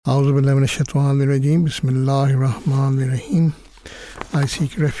Auzubillahiminash-shaytanir-rajeem. Bismillahir-rahmanir-rahim. I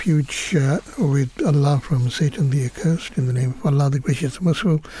seek refuge with Allah from Satan the accursed, in the name of Allah the gracious and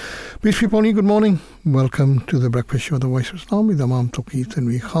merciful. Peace be upon you. Good morning. Welcome to the breakfast show, The Voice of Islam, with Imam, Touqeer,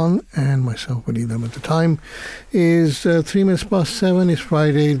 Tanvir and myself, Waleed. At the time is 3 minutes past 7. It's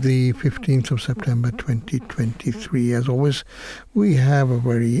Friday, the 15th of September 2023. As always, we have a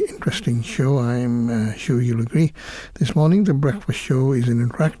very interesting show. I'm sure you'll agree. This morning, the breakfast show is an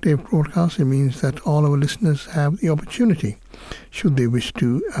interactive broadcast. It means that all our listeners have the opportunity, should they wish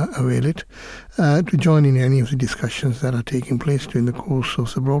to avail it, to join in any of the discussions that are taking place during the course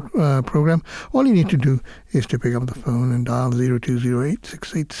of the program. All you need to do is to pick up the phone and dial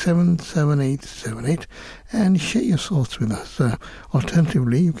 0208-687-7878 and share your thoughts with us.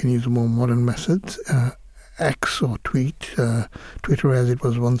 Alternatively, you can use a more modern method, X or Twitter as it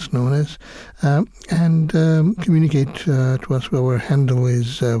was once known as, and communicate to us. Our handle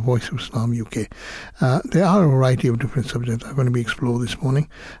is Voice of Islam UK. There are a variety of different subjects that are going to be explored this morning,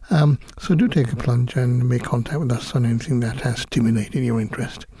 so do take a plunge and make contact with us on anything that has stimulated your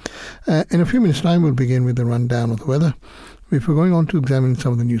interest. In a few minutes' time, we'll begin with the rundown of the weather, before going on to examine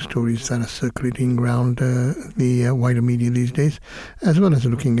some of the news stories that are circulating around the wider media these days, as well as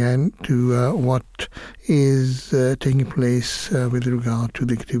looking into what is taking place with regard to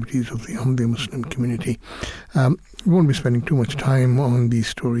the activities of the Muslim community. We won't be spending too much time on these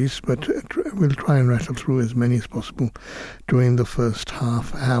stories, but we'll try and rattle through as many as possible during the first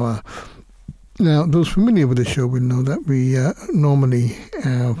half hour. Now, those familiar with the show will know that we normally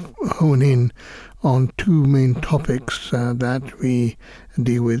hone in on two main topics that we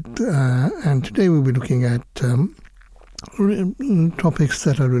deal with, and today we'll be looking at topics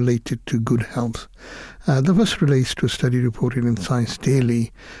that are related to good health. The first relates to a study reported in Science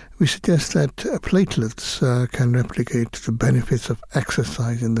Daily, which suggests that platelets can replicate the benefits of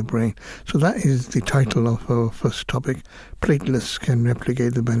exercise in the brain. So that is the title of our first topic. Platelets can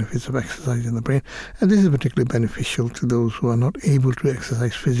replicate the benefits of exercise in the brain. And this is particularly beneficial to those who are not able to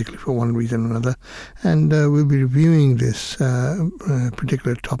exercise physically for one reason or another. And we'll be reviewing this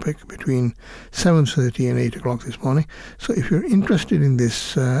particular topic between 7:30 and 8 o'clock this morning. So if you're interested in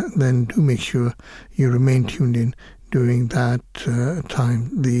this, then do make sure you remain tuned in during that time,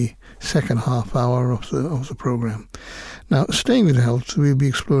 the second half hour of the program. Now, staying with health, we'll be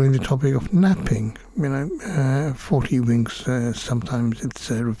exploring the topic of napping. 40 winks, sometimes it's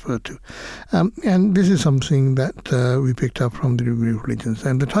referred to. And this is something that we picked up from the Review of Religions.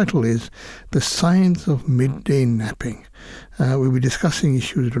 And the title is The Science of Midday Napping. We'll be discussing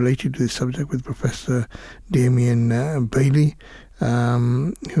issues related to this subject with Professor Damien Bailey,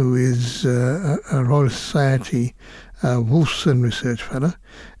 who is a Royal Society Wolfson Research Fellow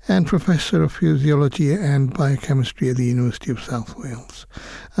and Professor of Physiology and Biochemistry at the University of South Wales.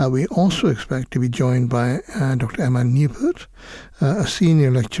 We also expect to be joined by Dr. Neupert, a Senior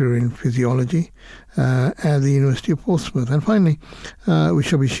Lecturer in Physiology at the University of Portsmouth. And finally, we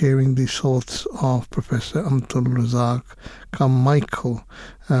shall be sharing the thoughts of Professor Amtul Razzaq Michael.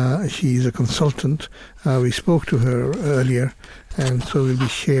 She is a consultant. We spoke to her earlier, and so we'll be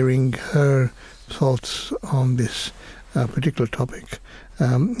sharing her thoughts on this particular topic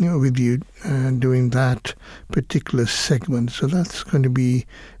with you during that particular segment. So that's going to be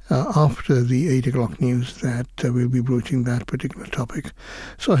after the 8 o'clock news that we'll be broaching that particular topic.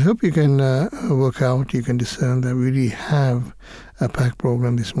 So I hope you can work out, you can discern that we really have a packed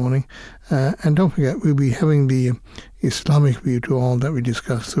program this morning. And don't forget, we'll be having the Islamic view to all that we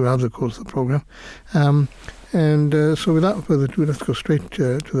discuss throughout the course of the program. So without further ado, let's go straight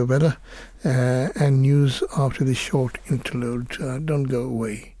to the weather and news after this short interlude. Don't go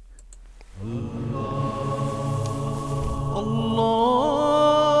away.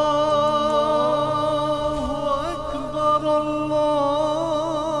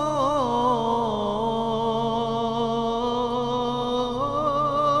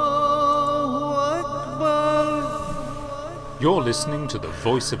 You're listening to the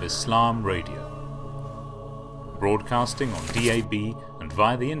Voice of Islam Radio, broadcasting on DAB and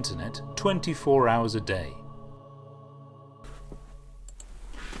via the internet 24 hours a day.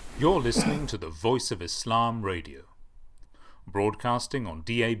 You're listening to the Voice of Islam Radio, broadcasting on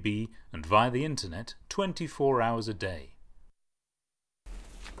DAB and via the internet 24 hours a day.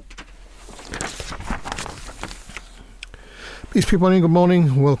 Peace be upon you. Good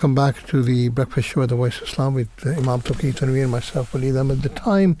morning. Welcome back to the breakfast show at the Voice of Islam with Imam, Touqeer, Tanvir and myself, Waleed. The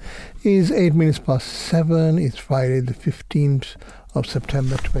time is 8 minutes past 7. It's Friday the 15th of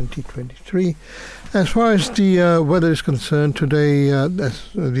September 2023. As far as the weather is concerned, today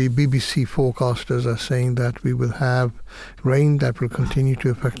the BBC forecasters are saying that we will have rain that will continue to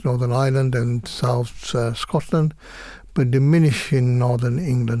affect Northern Ireland and South Scotland, but diminish in Northern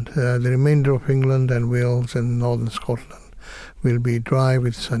England. The remainder of England and Wales and Northern Scotland will be dry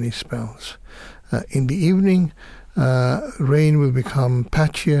with sunny spells. In the evening, rain will become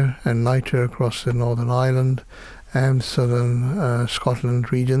patchier and lighter across the Northern Ireland and southern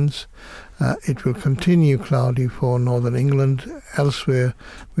Scotland regions. It will continue cloudy for Northern England. Elsewhere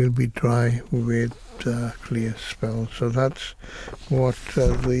will be dry with clear spells. So that's what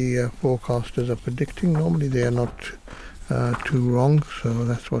the forecasters are predicting. Normally they are not too wrong, so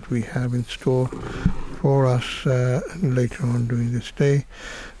that's what we have in store for us later on during this day.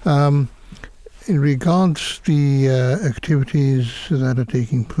 In regards to the activities that are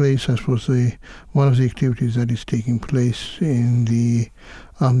taking place, I suppose one of the activities that is taking place in the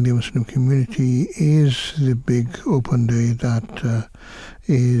Ahmadi Muslim community is the big open day that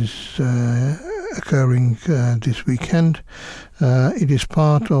is occurring this weekend. It is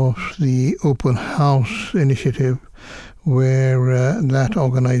part of the Open House initiative, where that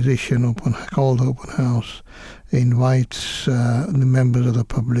organization called Open House invites the members of the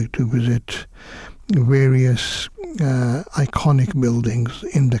public to visit various iconic buildings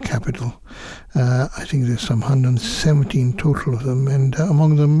in the capital. I think there's some 117 total of them, and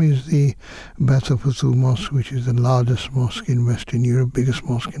among them is the Beth Fuzu Mosque, which is the largest mosque in Western Europe, biggest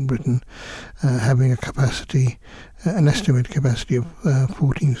mosque in Britain, having an estimated capacity of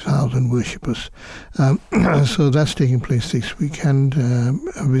 14,000 worshippers. So that's taking place this weekend.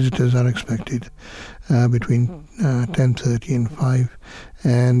 Visitors are expected between 10:30 and 5.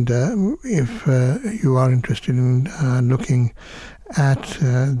 And if you are interested in looking at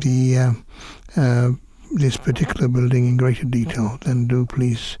this particular building in greater detail, then do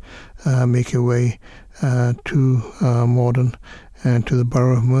please make your way to Morden and to the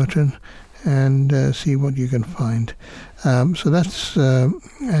borough of Merton and see what you can find. So that's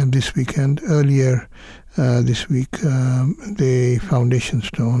this weekend. Earlier this week, the foundation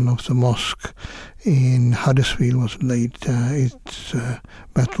stone of the mosque in Huddersfield was laid. It's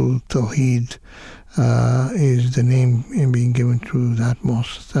Batul Tawheed is the name being given to that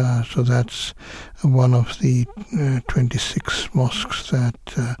mosque. So that's one of the 26 mosques that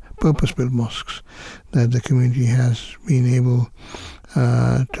purpose-built mosques that the community has been able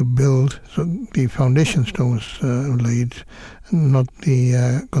to build. So the foundation stone was laid, not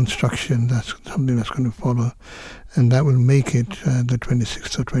the construction. That's something that's going to follow, and that will make it the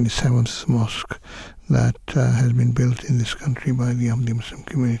 26th or 27th mosque that has been built in this country by the Ahmadi Muslim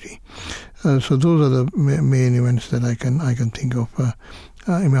community. So those are the main events that I can think of.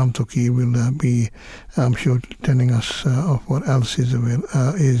 Imam Touqeer will be, I'm sure, telling us of what else is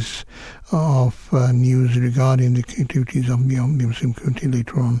of news regarding the activities of the Muslim community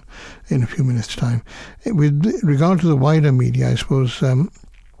later on in a few minutes' time. With regard to the wider media, I suppose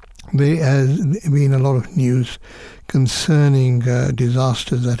there has been a lot of news concerning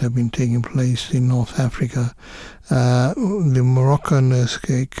disasters that have been taking place in North Africa. The Moroccan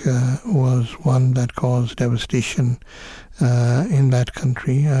earthquake was one that caused devastation in that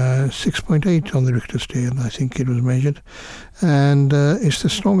country. 6.8 on the Richter scale, I think it was measured. And it's the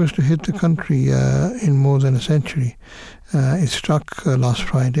strongest to hit the country in more than a century. It struck last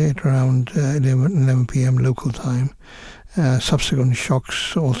Friday at around 11 p.m. local time. Subsequent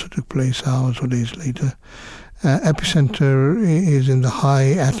shocks also took place hours or days later. Epicenter is in the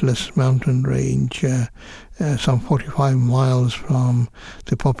high Atlas mountain range, some 45 miles from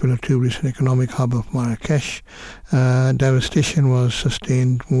the popular tourist and economic hub of Marrakesh. Devastation was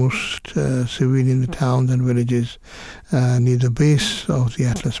sustained most severely in the towns and villages near the base of the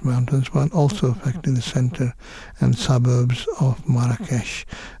Atlas Mountains, while also affecting the center and suburbs of Marrakesh.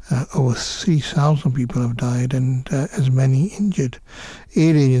 Over 3,000 people have died and as many injured.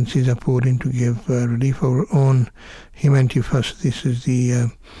 Aid agencies are poured in to give relief. Our own Humanity First, this is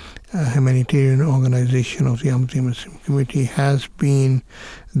the humanitarian organization of the Ahmadi Muslim community, has been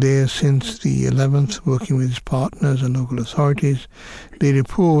there since the 11th, working with its partners and local authorities. They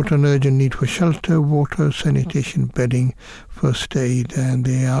report an urgent need for shelter, water, sanitation, bedding, first aid, and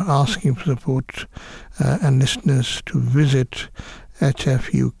they are asking for support and listeners to visit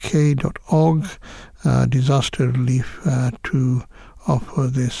hfuk.org, disaster relief, to offer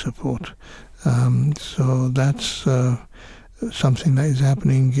their support. So that's something that is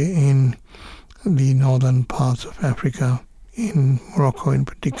happening in the northern parts of Africa, in Morocco in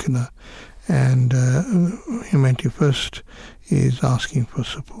particular, and Humanity First is asking for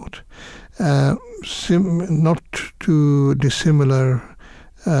support. Not too dissimilar.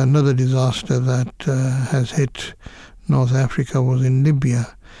 Another disaster that has hit North Africa was in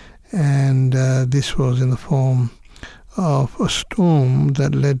Libya, and this was in the form of a storm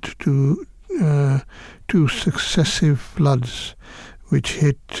that led to 2 successive floods which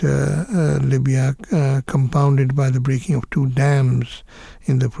hit Libya, compounded by the breaking of 2 dams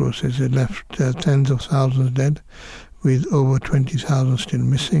in the process. It left tens of thousands dead, with over 20,000 still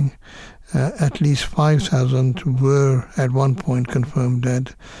missing. At least 5,000 were at one point confirmed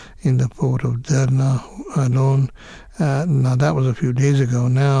dead in the port of Derna alone. Now that was a few days ago.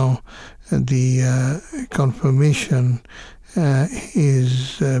 Now the confirmation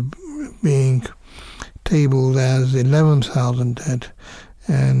is being tabled as 11,000 dead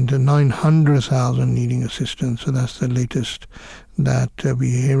and 900,000 needing assistance. So that's the latest that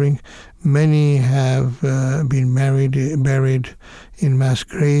we're hearing. Many have been buried in mass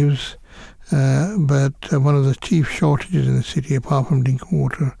graves. But one of the chief shortages in the city, apart from drinking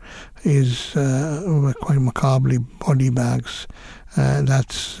water, is quite macabrely body bags.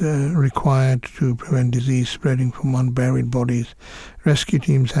 That's required to prevent disease spreading from unburied bodies. Rescue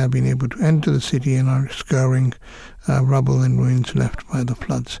teams have been able to enter the city and are scouring rubble and ruins left by the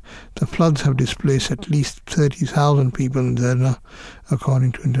floods. The floods have displaced at least 30,000 people in Derna,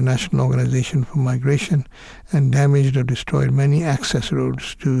 according to International Organization for Migration, and damaged or destroyed many access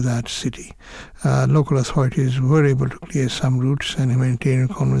roads to that city. Local authorities were able to clear some routes, and humanitarian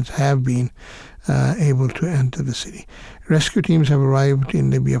convoys have been able to enter the city. Rescue teams have arrived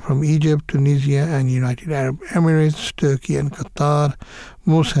in Libya from Egypt, Tunisia, and United Arab Emirates, Turkey, and Qatar.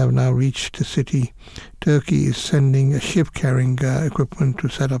 Most have now reached the city. Turkey is sending a ship carrying equipment to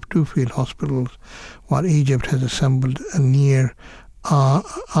set up 2 field hospitals, while Egypt has assembled a near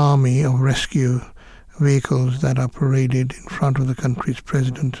army of rescue vehicles that are paraded in front of the country's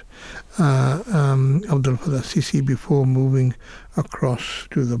president, Abdel Fattah Sisi, before moving across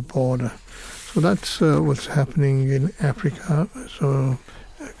to the border. So that's what's happening in Africa. So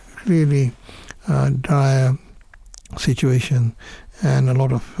clearly dire situation, and a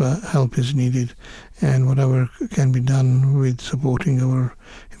lot of help is needed, and whatever can be done with supporting our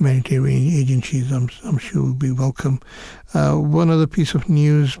humanitarian agencies, I'm sure will be welcome. One other piece of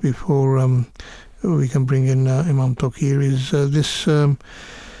news before we can bring in Imam Touqeer is this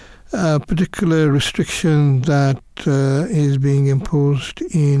particular restriction that is being imposed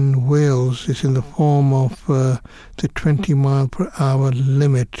in Wales. Is in the form of the 20 mile per hour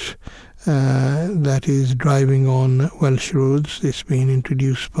limit that is driving on Welsh roads. It's been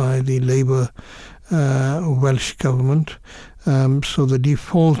introduced by the Labour Welsh government. So the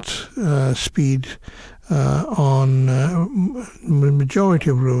default speed on the majority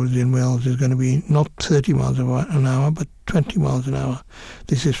of roads in Wales is going to be not 30 miles an hour, but 20 miles an hour.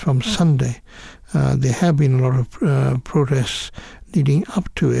 This is from Sunday. There have been a lot of protests leading up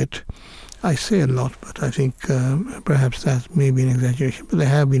to it. I say a lot, but I think perhaps that may be an exaggeration, but there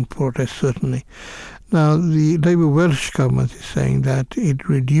have been protests, certainly. Now, the Labour Welsh government is saying that it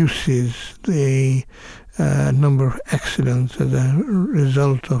reduces the number of accidents as a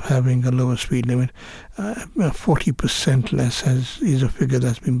result of having a lower speed limit. 40% less is a figure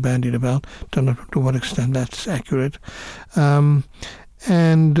that's been bandied about. Don't know to what extent that's accurate. The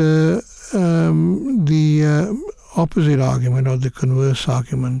opposite argument, or the converse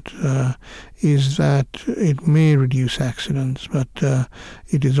argument, is that it may reduce accidents, but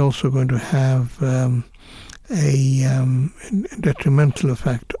it is also going to have a detrimental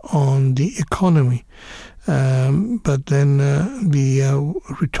effect on the economy. But then the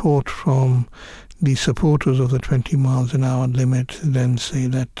retort from the supporters of the 20 miles an hour limit then say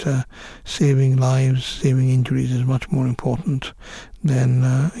that saving lives, saving injuries is much more important than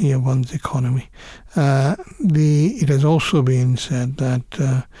one's economy. It has also been said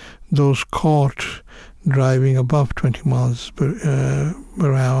that those caught driving above 20 miles per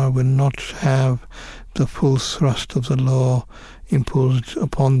hour will not have the full thrust of the law imposed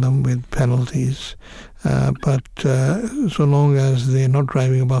upon them with penalties. But so long as they're not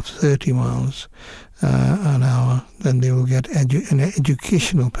driving above 30 miles an hour, then they will get an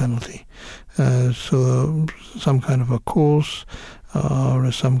educational penalty. So some kind of a course or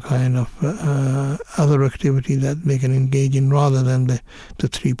some kind of other activity that they can engage in, rather than the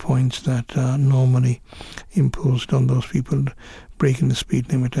 3 points that are normally imposed on those people breaking the speed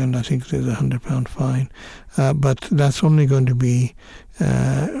limit. And I think there's £100 fine. But that's only going to be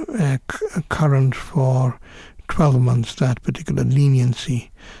current for 12 months, that particular leniency.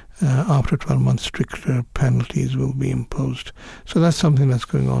 After 12 months, stricter penalties will be imposed. So that's something that's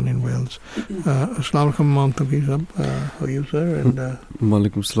going on in Wales. Assalamu alaikum, Imam Tanvir. How are you, sir? And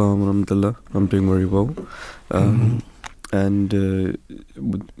Walaikum salam wa rahmatullah. I'm doing very well. And,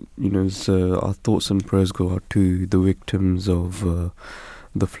 our thoughts and prayers go out to the victims of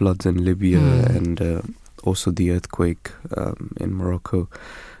the floods in Libya and also the earthquake in Morocco.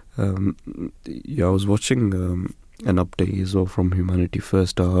 I was watching an update as well from Humanity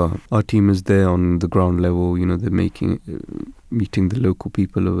First. Our team is there on the ground level. They're meeting the local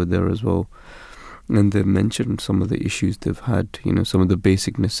people over there as well, and they mentioned some of the issues they've had. Some of the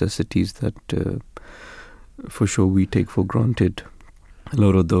basic necessities that for sure we take for granted. A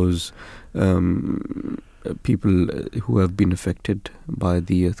lot of those people who have been affected by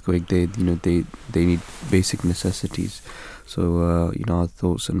the earthquake, they need basic necessities. So our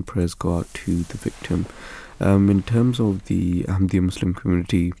thoughts and prayers go out to the victim. In terms of the Ahmadiyya Muslim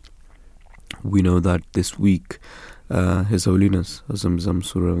community, we know that this week His Holiness Azam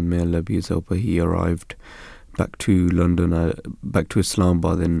Surah, may Allah be his helper, he arrived back to London, back to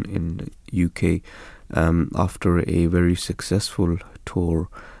Islamabad in UK after a very successful tour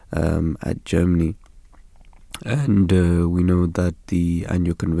at Germany. And we know that the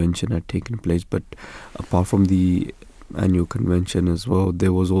annual convention had taken place, but apart from the annual convention as well,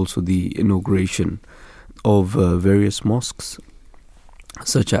 there was also the inauguration of various mosques,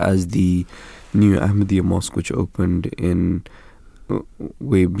 such as the new Ahmadiyya mosque, which opened in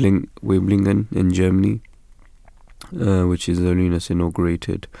Weiblingen in Germany, which His Holiness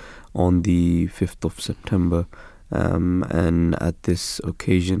inaugurated on the 5th of September. And at this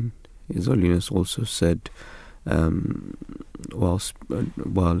occasion, His Holiness also said, while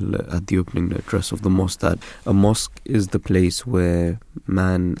at the opening address of the mosque, that a mosque is the place where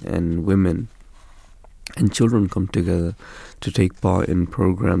man and women and children come together to take part in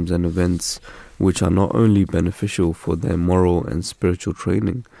programs and events which are not only beneficial for their moral and spiritual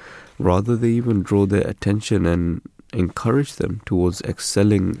training, rather they even draw their attention and encourage them towards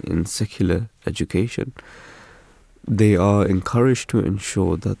excelling in secular education. They are encouraged to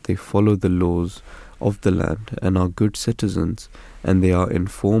ensure that they follow the laws of the land and are good citizens, and they are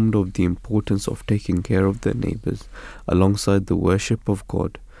informed of the importance of taking care of their neighbors alongside the worship of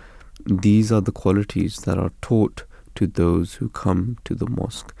God. These are the qualities that are taught to those who come to the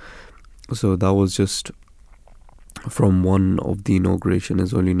mosque. So that was just from one of the inauguration. His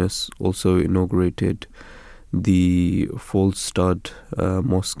Holiness also inaugurated the Volstad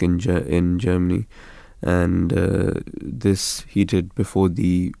mosque in Germany, and this he did before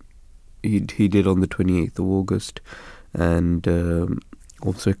he did on the 28th of August, and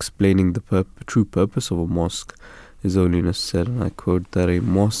also explaining the true purpose of a mosque. His Holiness said, and I quote, that a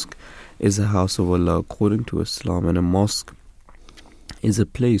mosque is a house of Allah according to Islam, and a mosque is a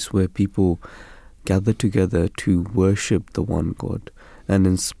place where people gather together to worship the one God and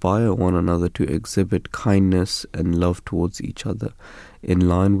inspire one another to exhibit kindness and love towards each other in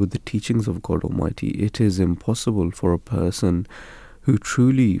line with the teachings of God Almighty. It is impossible for a person who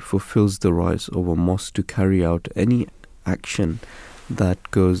truly fulfills the rights of a mosque to carry out any action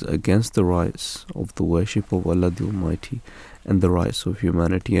that goes against the rights of the worship of Allah the Almighty and the rights of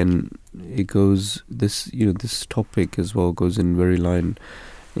humanity. And it goes, this topic as well goes in very line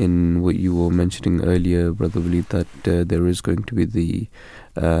in what you were mentioning earlier, Brother Waleed, that there is going to be the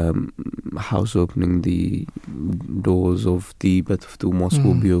house opening. The doors of the Bethftu Mosque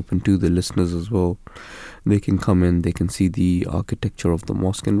will be open to the listeners as well. They can come in, they can see the architecture of the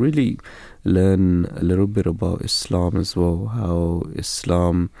mosque and really learn a little bit about Islam as well, how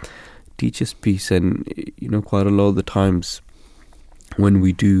Islam teaches peace. And quite a lot of the times when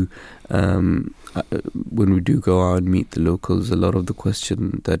we do go out and meet the locals, a lot of the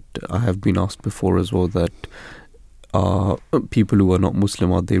question that I have been asked before as well, that are people who are not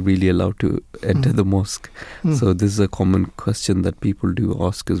Muslim, are they really allowed to enter the mosque? So this is a common question that people do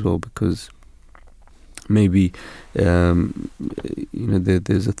ask as well, because maybe there's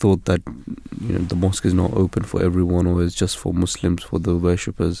a thought that the mosque is not open for everyone, or is just for Muslims, for the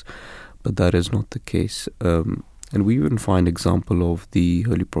worshippers, but that is not the case. And we even find example of the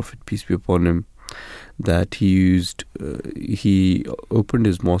Holy Prophet, peace be upon him, that he opened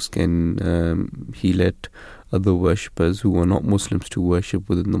his mosque and he let other worshippers who were not Muslims to worship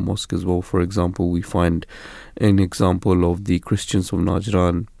within the mosque as well. For example, we find an example of the Christians of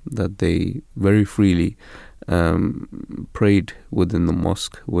Najran, that they very freely prayed within the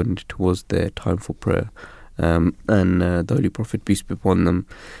mosque when it was their time for prayer. And the Holy Prophet, peace be upon them,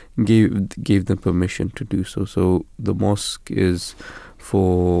 gave them permission to do so. So the mosque is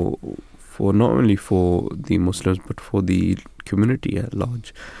for for not only for the Muslims but for the community at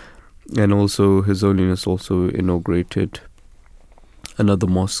large. And also His Holiness also inaugurated another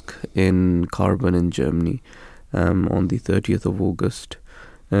mosque in Carbon in Germany on the 30th of August.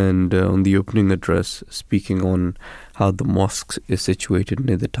 And on the opening address, speaking on how the mosque is situated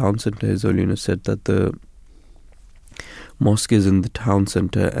near the town centre, His Holiness said that the mosque is in the town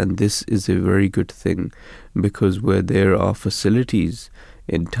centre, and this is a very good thing, because where there are facilities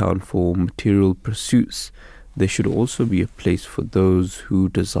in town for material pursuits, there should also be a place for those who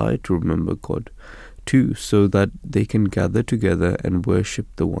desire to remember God too, so that they can gather together and worship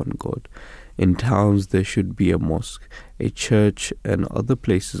the one God. In towns there should be a mosque, a church, and other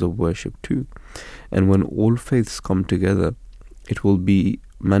places of worship too. And when all faiths come together, it will be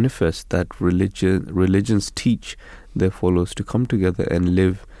manifest that religions teach their followers to come together and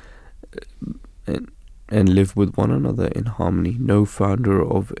live with one another in harmony. No founder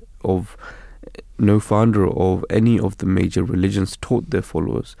of any of the major religions taught their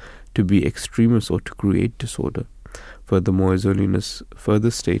followers to be extremists or to create disorder. Furthermore, His Holiness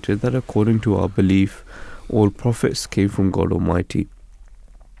further stated that according to our belief, all prophets came from God Almighty,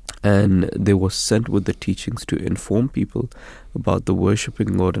 and they were sent with the teachings to inform people about the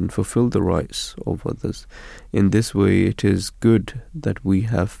worshipping God and fulfill the rights of others. In this way, it is good that we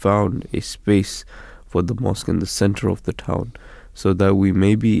have found a space for the mosque in the center of the town, so that we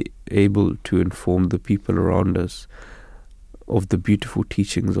may be able to inform the people around us of the beautiful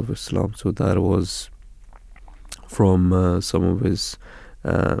teachings of Islam. So that was from some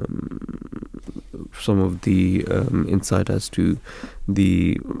of the insight as to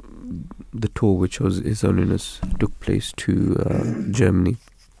the tour which His Holiness took place to Germany.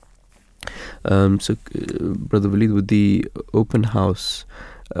 So, Brother Waleed, with the open house,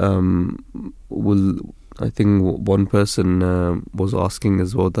 I think one person was asking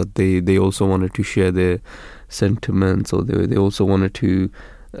as well that they also wanted to share their sentiments, or they also wanted to.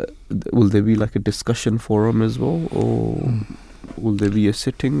 Will there be like a discussion forum as well, or will there be a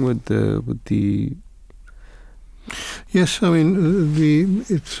sitting with the? Yes, I mean we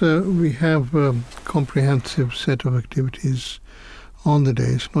have a comprehensive set of activities on the day.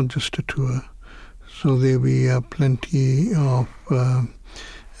 It's not just a tour, so there'll be plenty of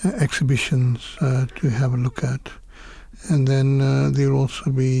exhibitions to have a look at, and then there will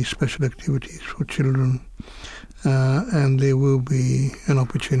also be special activities for children. And there will be an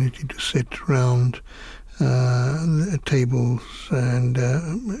opportunity to sit around tables and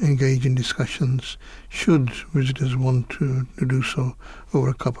engage in discussions, should visitors want to do so, over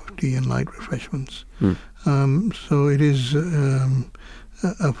a cup of tea and light refreshments. So it is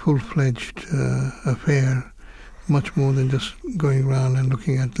a full-fledged affair, much more than just going around and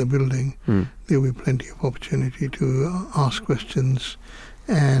looking at the building. There will be plenty of opportunity to ask questions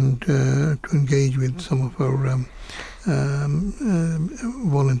and to engage with some of our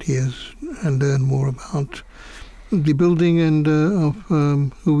volunteers and learn more about the building and of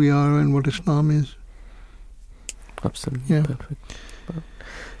who we are and what Islam is. Absolutely, yeah. Perfect.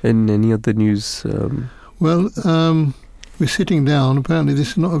 And any other news? Well, we're sitting down. Apparently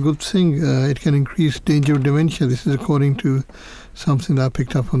this is not a good thing. It can increase danger of dementia. This is according to something that I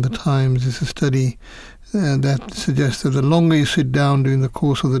picked up on the Times. It's a study that suggests that the longer you sit down during the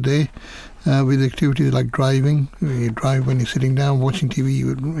course of the day, with activities like driving, you drive when you're sitting down, watching TV,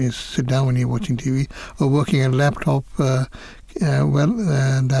 you sit down when you're watching TV, or working at a laptop, that's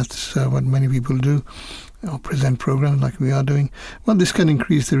what many people do, or present programs like we are doing. Well, this can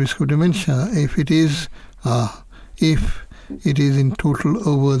increase the risk of dementia if it is in total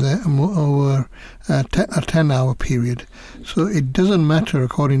over a 10-hour period. So it doesn't matter,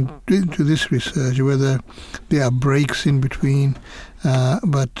 according to this research, whether there are breaks in between,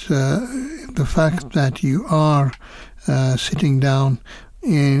 but the fact that you are sitting down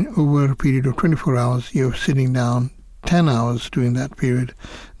over a period of 24 hours, you're sitting down 10 hours during that period,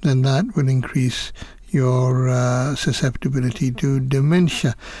 then that will increase your susceptibility to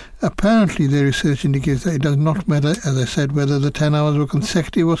dementia. Apparently, the research indicates that it does not matter, as I said, whether the 10 hours were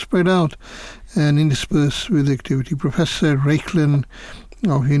consecutive or spread out and interspersed with activity. Professor Raiklen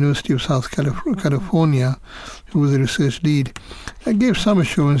of University of South California, who was the research lead, gave some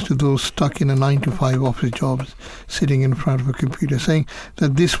assurance to those stuck in a 9-to-5 office jobs, sitting in front of a computer, saying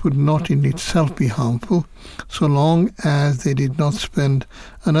that this would not in itself be harmful, so long as they did not spend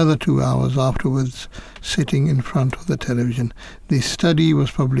another 2 hours afterwards sitting in front of the television. The study was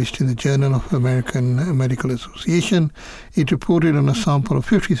published in the Journal of American Medical Association. It reported on a sample of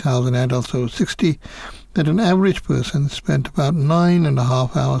 50,000 adults over 60 that an average person spent about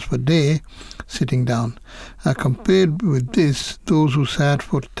 9.5 hours per day sitting down. Compared with this, those who sat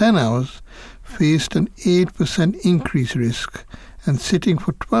for 10 hours faced an 8% increase risk, and sitting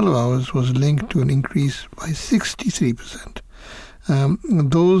for 12 hours was linked to an increase by 63%.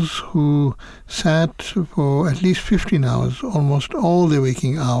 Those who sat for at least 15 hours, almost all their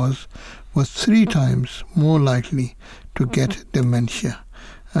waking hours, were 3 times more likely to get dementia.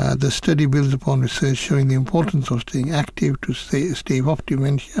 The study builds upon research showing the importance of staying active to stave off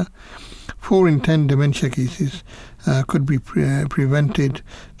dementia. 4 in 10 dementia cases could be prevented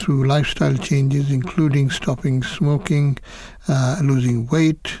through lifestyle changes, including stopping smoking, losing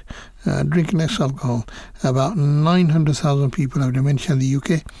weight, drinking less alcohol. About 900,000 people have dementia in the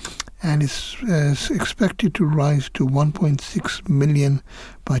UK, and it's expected to rise to 1.6 million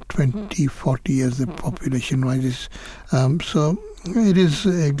by 2040 as the population rises. So it is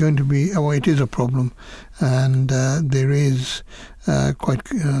going to be, it is a problem, and there is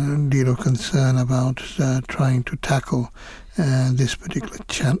quite a deal of concern about trying to tackle this particular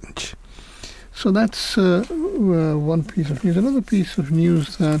challenge. So that's one piece of news. Another piece of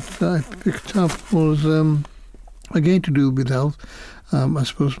news that I picked up was again to do with health. I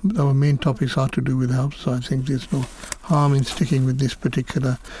suppose our main topics are to do with health, so I think there's no harm in sticking with this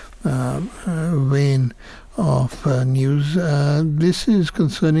particular vein of news. This is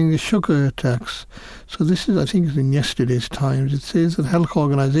concerning the sugar tax. So this is, I think, is in yesterday's Times. It says that health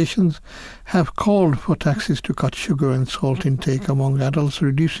organizations have called for taxes to cut sugar and salt intake among adults,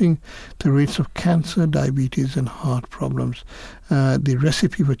 reducing the rates of cancer, diabetes and heart problems. The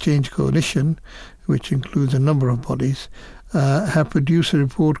Recipe for Change Coalition, which includes a number of bodies, have produced a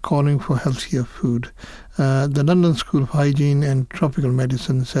report calling for healthier food. The London School of Hygiene and Tropical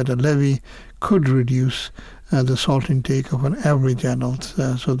Medicine said a levy could reduce the salt intake of an average adult.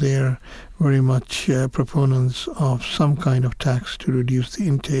 So they are very much proponents of some kind of tax to reduce the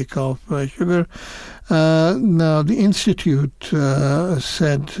intake of sugar. Now, the Institute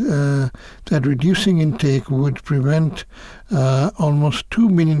said that reducing intake would prevent almost 2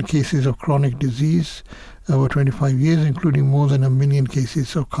 million cases of chronic disease over 25 years, including more than 1 million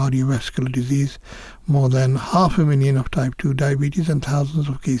cases of cardiovascular disease, more than 500,000 of type 2 diabetes, and thousands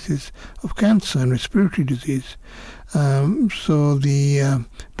of cases of cancer and respiratory disease. So the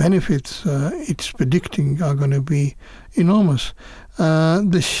benefits it's predicting are going to be enormous.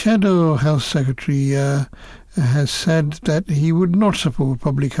 The Shadow Health Secretary has said that he would not support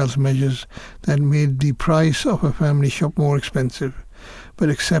public health measures that made the price of a family shop more expensive, but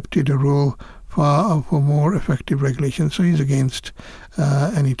accepted a role for more effective regulation. So he's against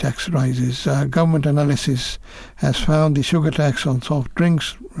any tax rises. Government analysis has found the sugar tax on soft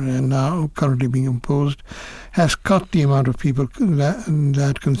drinks, now currently being imposed, has cut the amount of people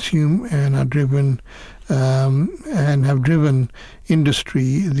that consume and are driven and have driven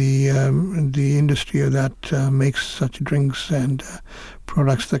industry, the industry that makes such drinks and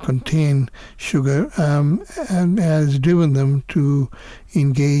products that contain sugar, and has driven them to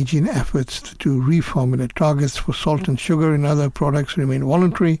engage in efforts to reformulate. Targets for salt and sugar in other products remain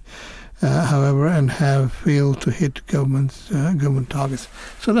voluntary, however, and have failed to hit government targets.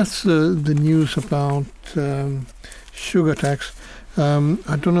 So that's the news about sugar tax.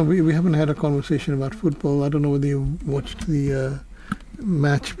 I don't know, we haven't had a conversation about football. I don't know whether you watched the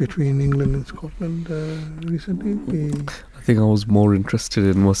match between England and Scotland recently. I think I was more interested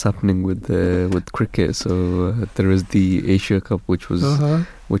in what's happening with cricket. So there is the Asia Cup, which was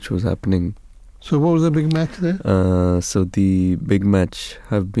happening. So what was the big match there? So the big match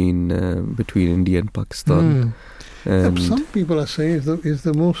have been between India and Pakistan. And some people are saying is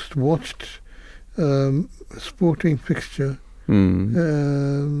the most watched sporting fixture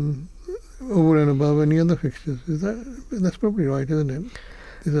over and above any other fixtures. That's probably right, isn't it?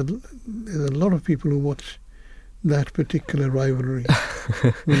 There's a lot of people who watch that particular rivalry.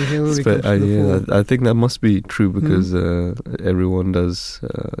 I think that must be true because everyone does.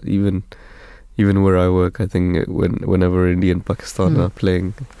 Even where I work, I think whenever India and Pakistan are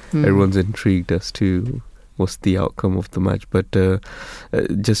playing, everyone's intrigued as to what's the outcome of the match. But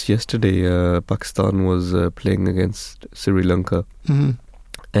just yesterday, Pakistan was playing against Sri Lanka,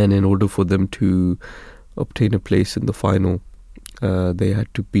 and in order for them to obtain a place in the final, they had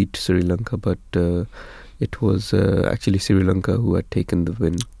to beat Sri Lanka, but it was actually Sri Lanka who had taken the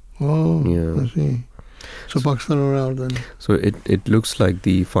win. Oh, yeah. I see. So Pakistan are out then. So it looks like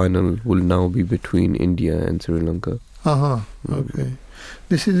the final will now be between India and Sri Lanka. Okay.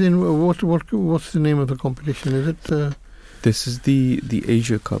 This is in what's the name of the competition? Is it? This is the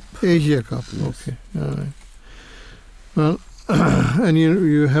Asia Cup. Asia Cup. Yes. Okay. All right. Well, and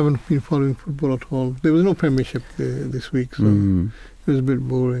you haven't been following football at all. There was no Premiership this week, so it was a bit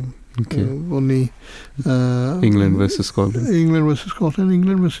boring. Okay. Only England versus Scotland. England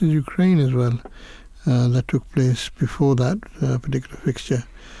versus Ukraine as well. That took place before that particular fixture.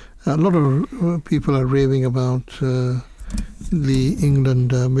 A lot of people are raving about the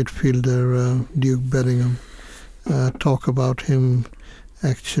England midfielder Duke Bellingham. Talk about him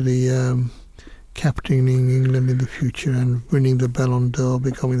actually captaining England in the future and winning the Ballon d'Or,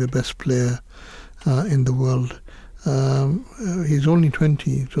 becoming the best player in the world. He's only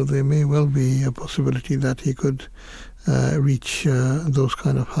 20, so there may well be a possibility that he could reach those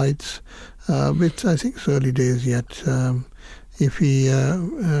kind of heights. But I think it's early days yet. If he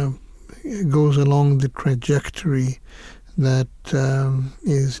goes along the trajectory that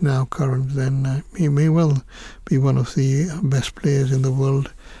is now current, then he may well be one of the best players in the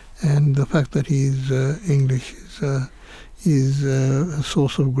world. And the fact that he's English is a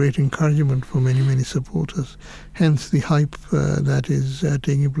source of great encouragement for many, many supporters. Hence the hype that is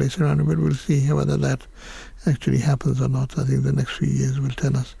taking place around him. But we'll see whether that actually happens or not. I think the next few years will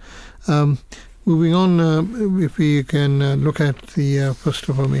tell us. Moving on, if we can look at the first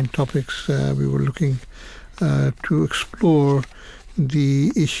of our main topics, we were looking to explore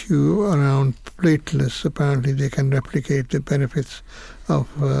the issue around platelets. Apparently they can replicate the benefits of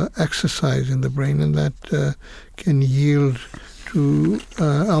exercise in the brain, and that can yield to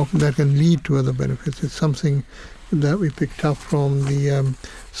that can lead to other benefits. It's something that we picked up from the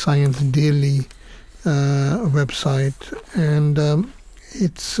Science Daily website, and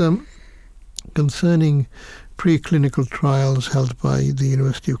it's concerning preclinical trials held by the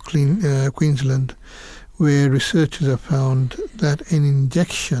University of Queensland, where researchers have found that an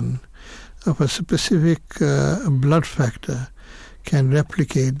injection of a specific blood factor can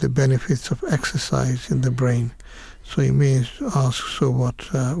replicate the benefits of exercise in the brain. So you may ask, so what?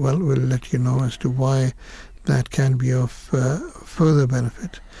 Well, we'll let you know as to why that can be of further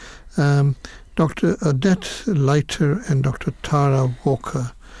benefit. Dr. Odette Leiter and Dr. Tara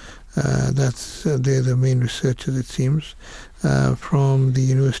Walker, they're the main researchers, it seems, from the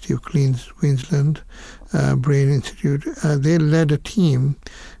University of Queensland Brain Institute. They led a team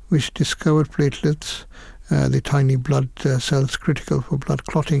which discovered platelets, the tiny blood cells critical for blood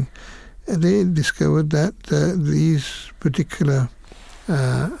clotting. They discovered that these particular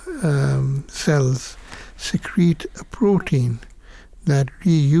cells secrete a protein that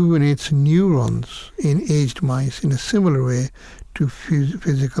rejuvenates neurons in aged mice in a similar way to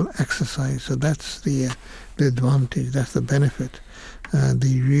physical exercise. So that's the advantage, that's the benefit,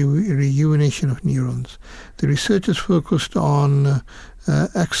 the rejuvenation of neurons. The researchers focused on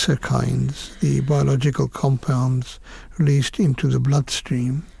exerkines, the biological compounds released into the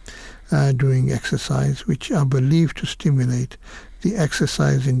bloodstream during exercise, which are believed to stimulate the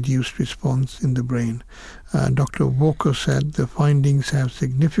exercise-induced response in the brain. Dr. Walker said the findings have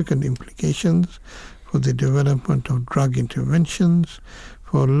significant implications for the development of drug interventions.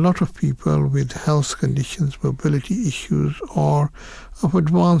 For a lot of people with health conditions, mobility issues, or of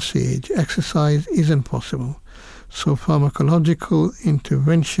advanced age, exercise isn't possible. So pharmacological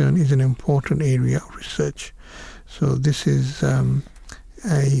intervention is an important area of research. So this is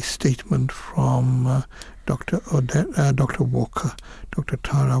a statement from Dr. Walker, Dr.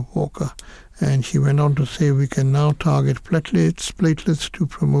 Tara Walker. And she went on to say, we can now target platelets to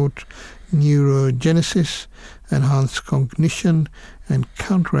promote neurogenesis, enhance cognition, and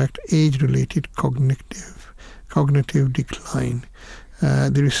counteract age-related cognitive decline.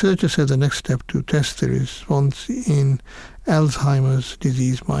 The researcher said the next step to test the response in Alzheimer's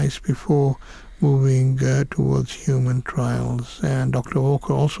disease mice before moving towards human trials. And Dr.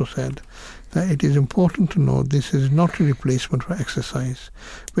 Walker also said that it is important to note this is not a replacement for exercise,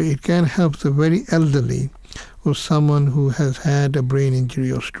 but it can help the very elderly or someone who has had a brain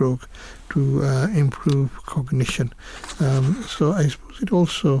injury or stroke to improve cognition. So I suppose it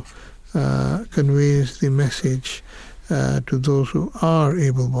also conveys the message to those who are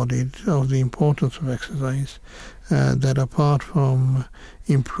able-bodied of the importance of exercise, that apart from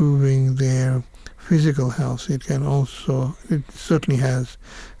improving their physical health, it certainly has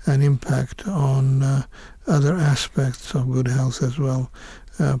an impact on other aspects of good health as well,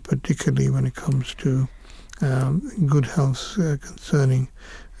 particularly when it comes to good health concerning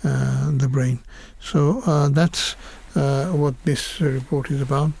the brain. So that's what this report is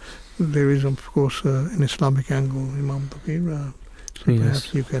about. There is, of course, an Islamic angle, Imam Touqeer. So Yes.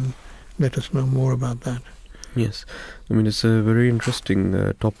 Perhaps you can let us know more about that. Yes, I mean, it's a very interesting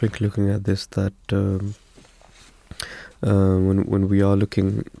topic looking at this, that when we are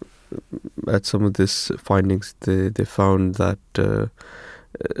looking at some of these findings, they found that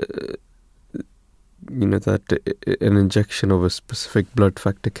that an injection of a specific blood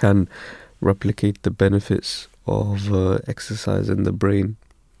factor can replicate the benefits of exercise in the brain.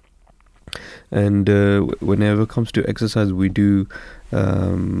 And whenever it comes to exercise, we do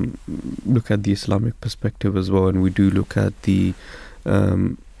look at the Islamic perspective as well, and we do look at the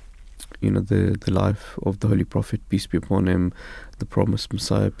the life of the Holy Prophet, peace be upon him, the promised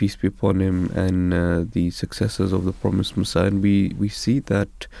Messiah, peace be upon him, and the successors of the promised Messiah. And we see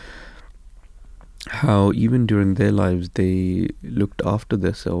that how even during their lives they looked after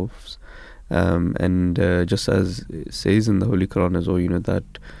themselves, and just as it says in the Holy Quran as well, that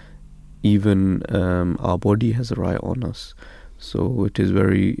even our body has a right on us. So it is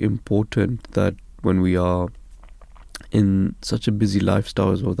very important that when we are in such a busy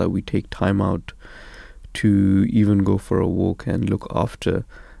lifestyle as well, that we take time out to even go for a walk and look after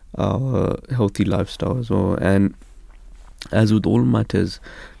our healthy lifestyle as well. And as with all matters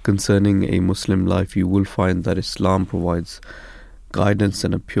concerning a Muslim life, you will find that Islam provides guidance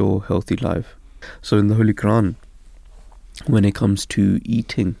and a pure, healthy life. So in the Holy Quran, when it comes to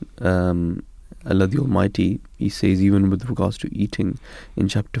eating, Allah the Almighty, He says, even with regards to eating, in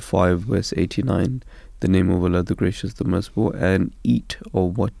chapter 5 verse 89, the name of Allah the Gracious, the Merciful, and eat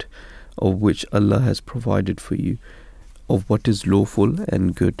of which Allah has provided for you, of what is lawful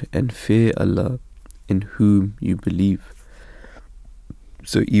and good, and fear Allah in whom you believe.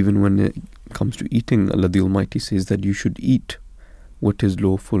 So even when it comes to eating, Allah the Almighty says that you should eat what is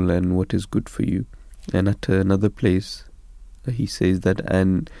lawful and what is good for you. And at another place He says that,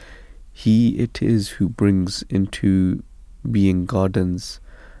 and He it is who brings into being gardens,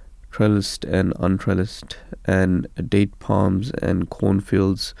 trellised and untrellised, and date palms and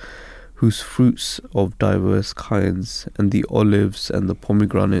cornfields, whose fruits of diverse kinds, and the olives and the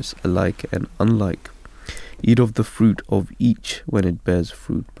pomegranates alike and unlike. Eat of the fruit of each when it bears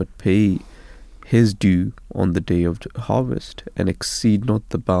fruit, but pay His due on the day of harvest, and exceed not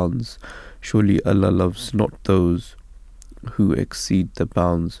the bounds. Surely Allah loves not those who exceed the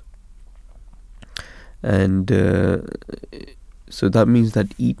bounds. And so that means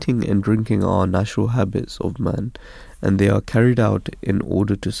that eating and drinking are natural habits of man, and they are carried out in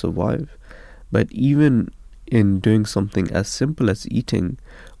order to survive. But even in doing something as simple as eating,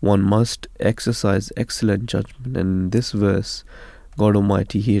 one must exercise excellent judgment. And in this verse, God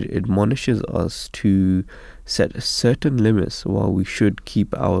Almighty here admonishes us to set certain limits while we should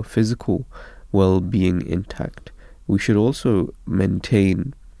keep our physical well-being intact. We should also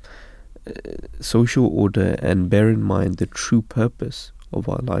maintain social order and bear in mind the true purpose of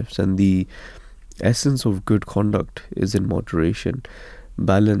our lives. And the essence of good conduct is in moderation,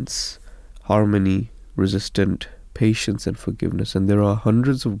 balance, harmony, resistance, patience and forgiveness. And there are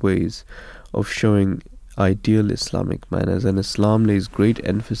hundreds of ways of showing ideal Islamic manners, and Islam lays great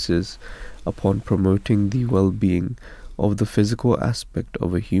emphasis upon promoting the well-being of the physical aspect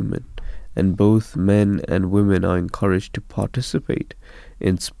of a human. And both men and women are encouraged to participate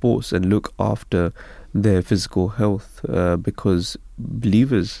in sports and look after their physical health, because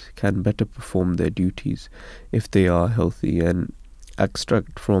believers can better perform their duties if they are healthy. And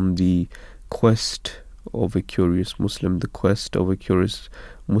extract from the Quest of a Curious Muslim, the Quest of a Curious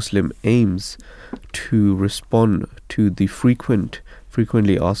Muslim aims to respond to the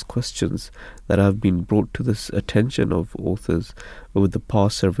frequently asked questions that have been brought to the attention of authors over the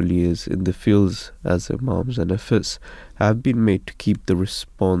past several years in the fields as imams, and efforts have been made to keep the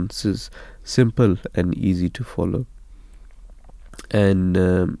responses simple and easy to follow.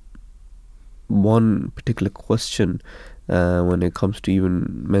 And one particular question when it comes to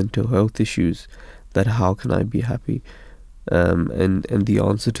even mental health issues, that how can I be happy? And the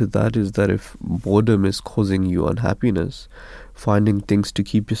answer to that is that if boredom is causing you unhappiness, finding things to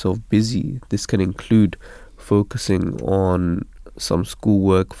keep yourself busy, this can include focusing on some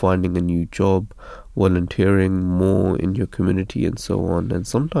schoolwork, finding a new job, volunteering more in your community and so on. And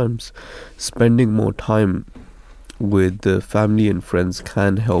sometimes spending more time with the family and friends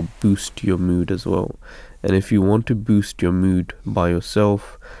can help boost your mood as well. And if you want to boost your mood by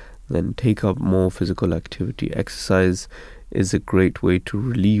yourself, then take up more physical activity. Exercise is a great way to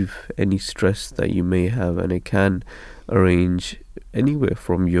relieve any stress that you may have, and it can arrange anywhere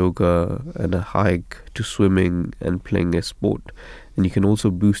from yoga and a hike to swimming and playing a sport. And you can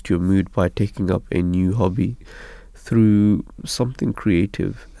also boost your mood by taking up a new hobby through something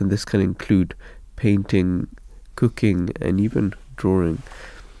creative, and this can include painting, cooking and even drawing.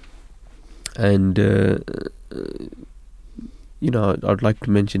 And I'd like to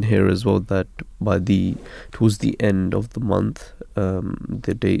mention here as well that towards the end of the month,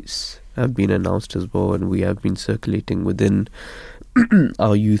 the dates have been announced as well, and we have been circulating within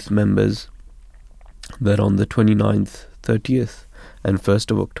our youth members Then on the 29th, 30th and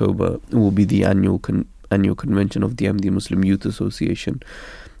 1st of October will be the annual convention of the Ahmadi Muslim Youth Association.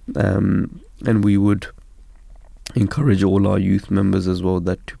 And we would encourage all our youth members as well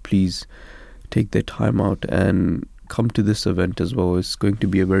that to please take their time out and come to this event as well. It's going to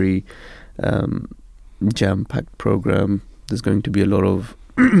be a very jam-packed program. There's going to be a lot of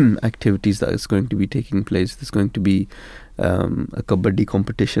activities that is going to be taking place. There's going to be a kabaddi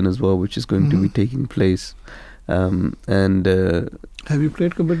competition as well, which is going to be taking place. And have you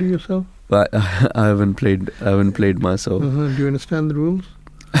played kabaddi yourself? I haven't played myself. Do you understand the rules?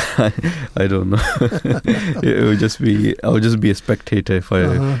 I don't know. I'll just be a spectator if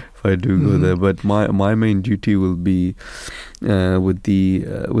I do go there. But my main duty will be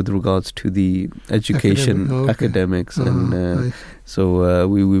with regards to the education, academics, and so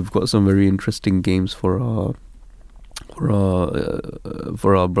we've got some very interesting games for our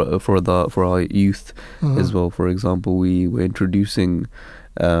youth as well. For example, we're introducing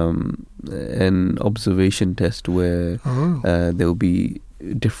an observation test where there will be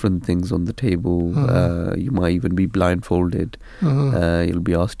different things on the table. You might even be blindfolded. You'll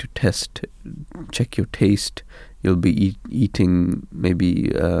be asked to check your taste. You'll be eating,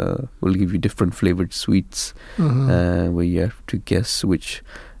 maybe we'll give you different flavored sweets where you have to guess which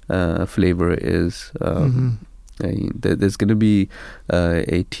flavor it is. There's going to be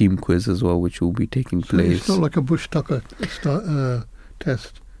a team quiz as well, which will be taking place. It's not like a bush tucker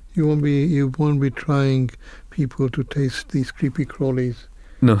test. You won't be trying people to taste these creepy crawlies.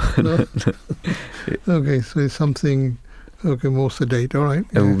 No. Okay, so it's something more sedate. All right.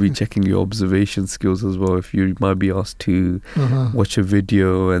 And we'll be checking your observation skills as well. If you might be asked to watch a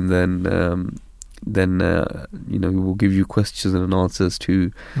video, and then we will give you questions and answers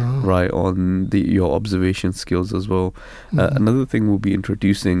to write on your observation skills as well. Another thing we'll be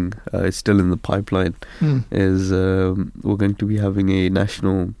introducing, it's still in the pipeline, is we're going to be having a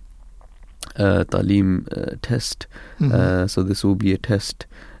national Tahreem test. So this will be a test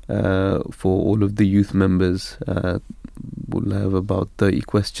for all of the youth members. We'll have about 30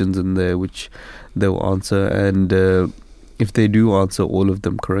 questions in there which they'll answer, and if they do answer all of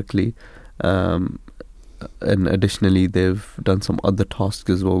them correctly, and additionally they've done some other tasks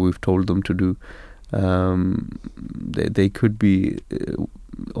as well we've told them to do, they could be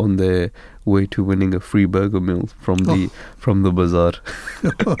on their way to winning a free burger meal from the bazaar.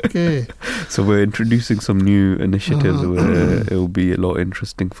 Okay. So we're introducing some new initiatives where it will be a lot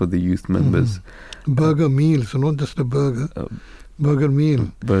interesting for the youth members. Burger meal, so not just a burger. Burger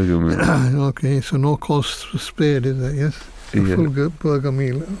meal. Burger meal. Okay, so no cost spared, is that? Yes. Full burger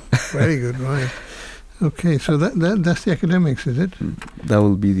meal. Very good, right. Okay, so that's the academics, is it? That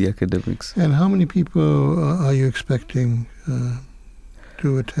will be the academics. And how many people are you expecting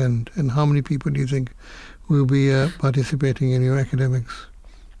to attend? And how many people do you think will be participating in your academics?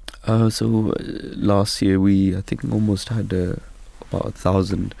 So last year I think almost had about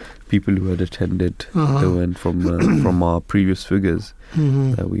 1,000 people who had attended the event from our previous figures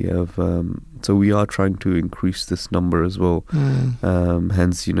that we have. So we are trying to increase this number as well.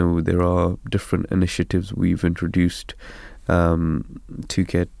 Hence, there are different initiatives we've introduced to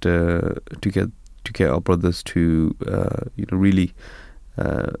get our brothers to really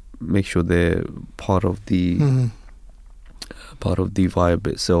make sure they're part of the vibe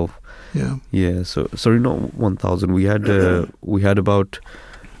itself. Yeah. So sorry, not 1,000. We had about,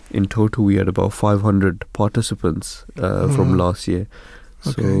 in total we had about 500 participants from last year.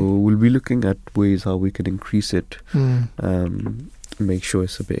 Okay. So we'll be looking at ways how we can increase it, make sure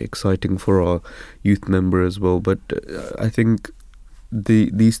it's a bit exciting for our youth member as well. But I think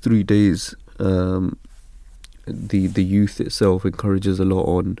these 3 days, the youth itself encourages a lot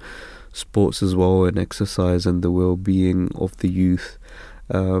on sports as well, and exercise and the well-being of the youth.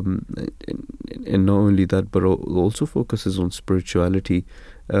 And not only that, but also focuses on spirituality,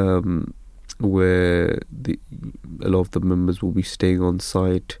 where a lot of the members will be staying on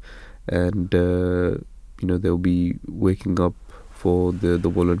site, and they'll be waking up for the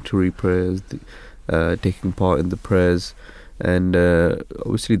voluntary prayers, taking part in the prayers, and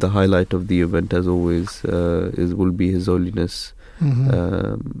obviously the highlight of the event, as always, will be His Holiness.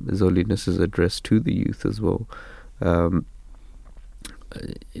 His Holiness's address to the youth as well. I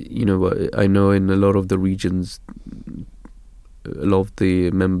know in a lot of the regions, a lot of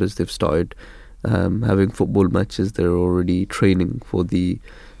the members, they've started having football matches. They're already training for the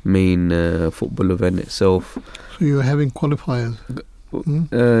main football event itself. So you're having qualifiers?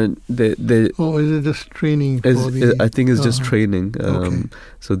 Or is it just training for the... I think it's just training. Okay.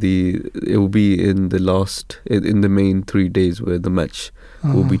 So it will be in the main 3 days where the match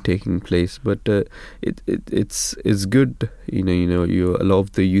will be taking place. But it's good. A lot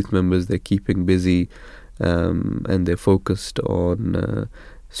of the youth members, they're keeping busy, and they're focused on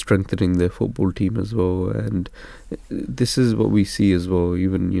strengthening their football team as well. And this is what we see as well.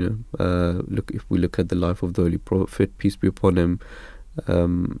 Even if we look at the life of the Holy Prophet, peace be upon him.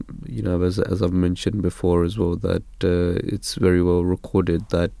 As I've mentioned before as well, that it's very well recorded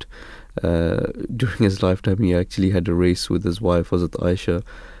that during his lifetime he actually had a race with his wife Hazrat Aisha,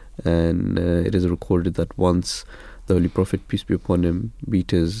 and it is recorded that once the Holy Prophet, peace be upon him,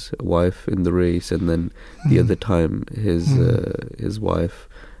 beat his wife in the race, and then the other time his wife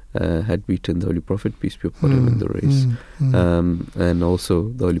had beaten the Holy Prophet, peace be upon him, in the race. And also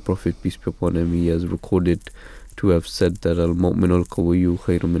the Holy Prophet, peace be upon him, he has recorded to have said that al-mu'min al-qawiyyu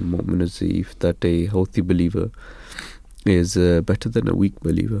khayrun min mu'min al-za'if, that a healthy believer is better than a weak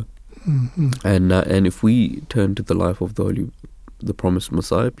believer. And if we turn to the life of the promised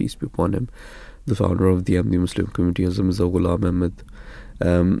Messiah, peace be upon him, the founder of the Ahmadi Muslim community, Hazrat Mirza Ghulam Ahmed,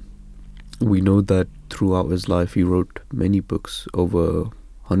 we know that throughout his life he wrote many books, over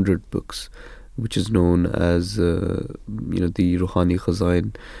 100 books, which is known as the Ruhani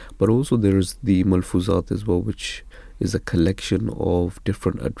Khazain. But also there is the Malfuzat as well, which is a collection of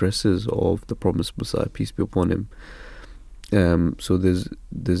different addresses of the promised Messiah, peace be upon him. So there's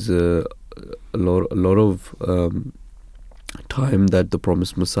a lot of time that the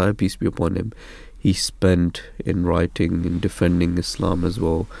promised Messiah, peace be upon him, he spent in writing and defending Islam as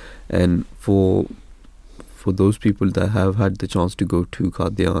well. And for those people that have had the chance to go to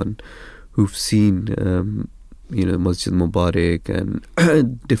Qadian, who've seen Masjid Mubarak and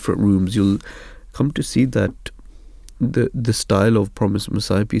different rooms, you'll come to see that the style of promised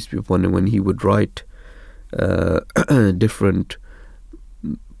Messiah, peace be upon him, when he would write different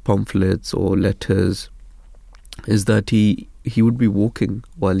pamphlets or letters, is that he would be walking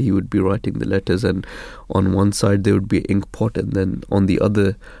while he would be writing the letters, and on one side there would be an ink pot, and then on the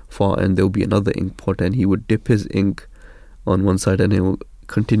other far end there would be another ink pot, and he would dip his ink on one side and he will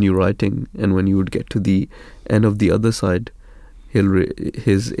continue writing, and when you would get to the end of the other side,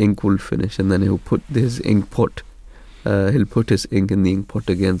 his ink will finish, and then he'll put his ink pot, he'll put his ink in the ink pot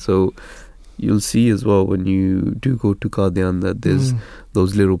again. So you'll see as well when you do go to Qadian that there's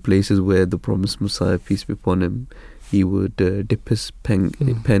those little places where the promised Messiah, peace be upon him, he would dip his pen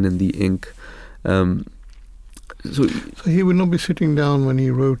in the ink. So he would not be sitting down when he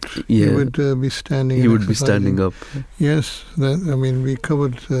wrote. Yeah, he would be standing. He would be standing up. Yes, we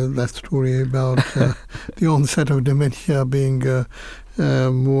covered that story about the onset of dementia being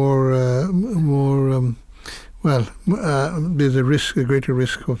more. There's a greater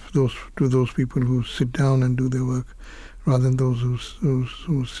risk of those people who sit down and do their work rather than those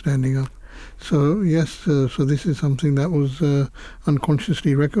who's standing up. So yes, so this is something that was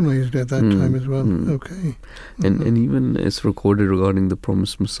unconsciously recognized at that time as well. Okay. And even it's recorded regarding the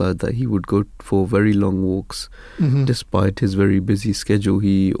promised Messiah that he would go for very long walks. Despite his very busy schedule,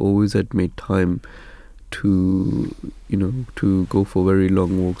 he always had made time to go for very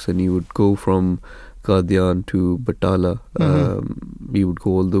long walks, and he would go from Qadian to Batala. He would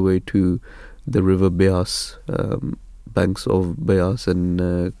go all the way to the river Beas, banks of Beas,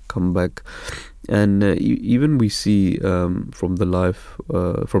 and come back. And even we see from the life,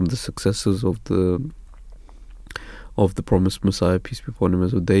 from the successors of the promised Messiah, peace be upon him,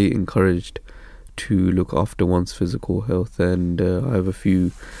 as well, they encouraged to look after one's physical health. And I have a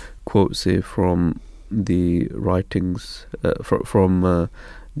few quotes here from the writings from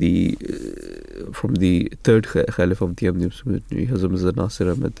the third Caliph of the Ahmadi Muslim, Hazrat Mirza Nasir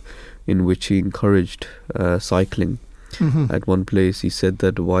Ahmed, in which he encouraged cycling. At one place he said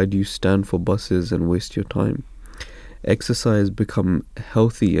that, why do you stand for buses and waste your time? Exercise, become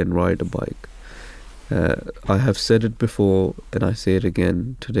healthy and ride a bike. I have said it before and I say it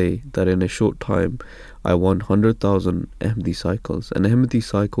again today, that in a short time I want 100,000 Ahmadi cycles. An Ahmadi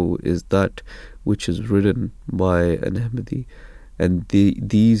cycle is that which is ridden by an Ahmadi, and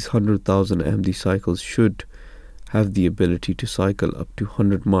these 100,000 Ahmadi cycles should have the ability to cycle up to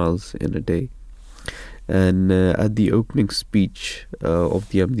 100 miles in a day. And at the opening speech of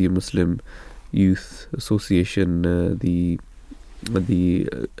the Ahmadi Muslim Youth Association, the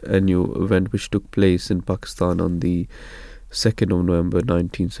annual event which took place in Pakistan on the 2nd of November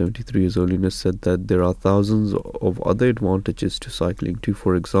 1973, His Holiness said that there are thousands of other advantages to cycling too.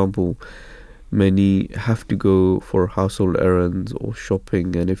 For example, many have to go for household errands or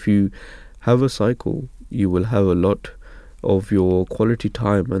shopping, and if you have a cycle, you will have a lot of your quality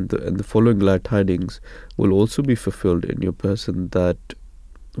time, and the following glad tidings will also be fulfilled in your person that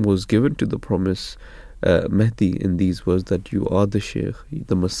was given to the promise Mehdi in these words, that you are the Shaykh,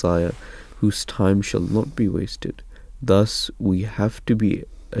 the Messiah, whose time shall not be wasted. Thus we have to be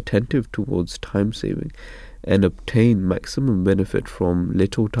attentive towards time saving and obtain maximum benefit from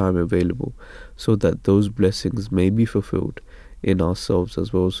little time available, so that those blessings may be fulfilled in ourselves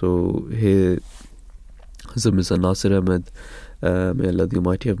as well. So here Mr. Nasir Ahmed, may Allah the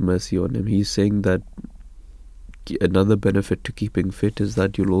Almighty have mercy on him, he's saying that another benefit to keeping fit is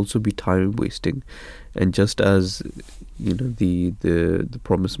that you'll also be time wasting. And just as the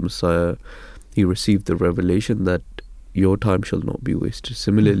promised Messiah, he received the revelation that your time shall not be wasted.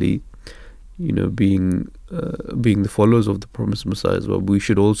 Similarly, being the followers of the promised Messiah as well, we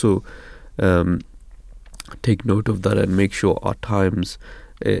should also take note of that and make sure our times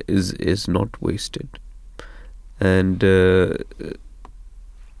is not wasted. And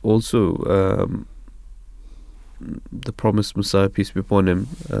also the promised Messiah, peace be upon him,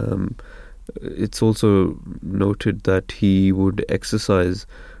 it's also noted that he would exercise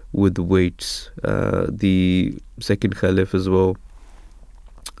with weights. The second Caliph as well,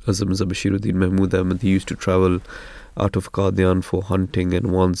 Azam Bashiruddin Mahmud Ahmed, he used to travel out of Qadian for hunting,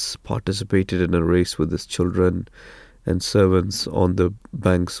 and once participated in a race with his children and servants on the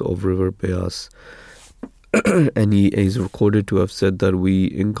banks of River Beas. And he is recorded to have said that we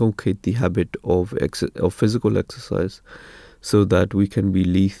inculcate the habit of physical exercise so that we can be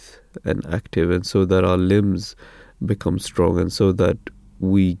lithe and active, and so that our limbs become strong, and so that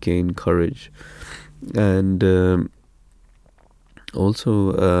we gain courage. And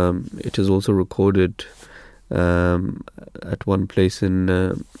also it is also recorded at one place in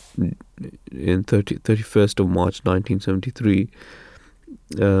 31st of March 1973,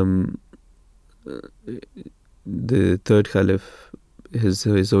 the third Caliph, His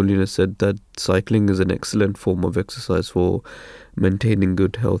Holiness, said that cycling is an excellent form of exercise for maintaining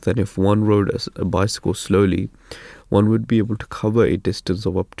good health, and if one rode a bicycle slowly, one would be able to cover a distance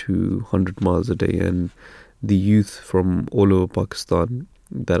of up to 100 miles a day. And the youth from all over Pakistan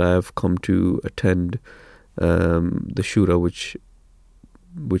that I have come to attend the Shura, which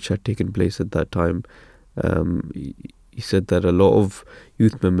had taken place at that time, he said that a lot of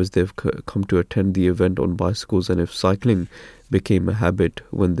youth members, they've come to attend the event on bicycles, and if cycling became a habit,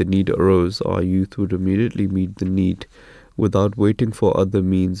 when the need arose, our youth would immediately meet the need without waiting for other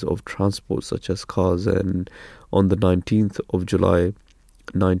means of transport such as cars. And on the 19th of July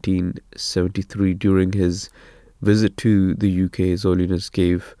 1973, during his visit to the UK, His Holiness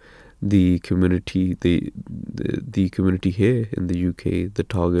gave the community the community here in the UK the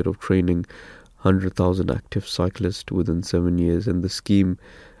target of training 100,000 active cyclists within 7 years, and the scheme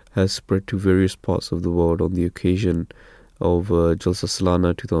has spread to various parts of the world. On the occasion of Jalsa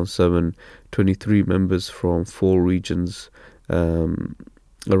Salana 2007, 23 members from 4 regions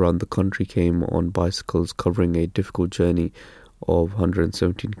around the country came on bicycles, covering a difficult journey of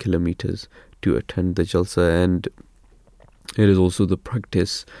 117 kilometers to attend the Jalsa. And it is also the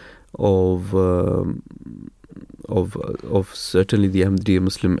practice of certainly the Ahmadiyya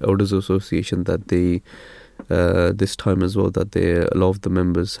Muslim Elders Association that they this time as well, that a lot of the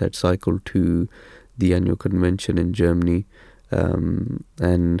members had cycled to the annual convention in Germany,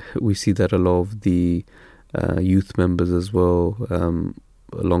 and we see that a lot of the youth members as well,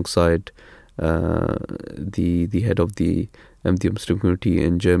 alongside the head of the Ahmadiyya Muslim community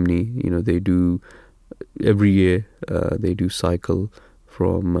in Germany, they do every year they do cycle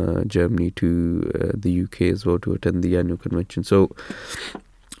from Germany to the UK as well to attend the annual convention. So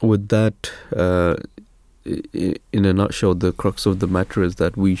with that, in a nutshell, the crux of the matter is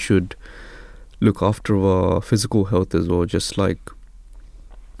that we should look after our physical health as well, just like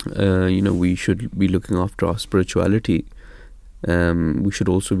we should be looking after our spirituality. We should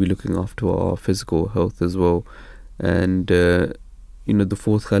also be looking after our physical health as well. And the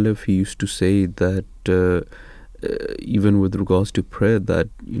fourth Caliph, he used to say that even with regards to prayer, that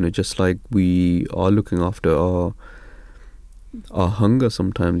just like we are looking after our hunger,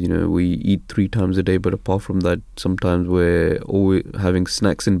 sometimes we eat 3 times a day, but apart from that, sometimes we're always having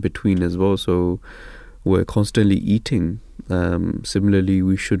snacks in between as well, so we're constantly eating. Similarly,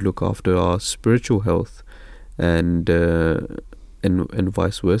 we should look after our spiritual health, and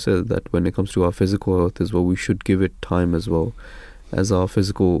vice versa, that when it comes to our physical health as well, we should give it time as well, as our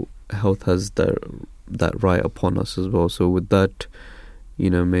physical health has that right upon us as well. So with that,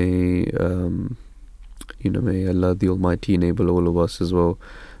 may Allah the Almighty enable all of us as well,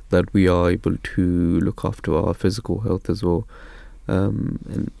 that we are able to look after our physical health as well.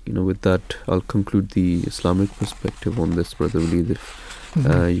 And with that, I'll conclude the Islamic perspective on this, Brother Waleed.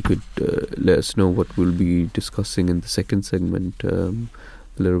 If you could let us know what we'll be discussing in the second segment, a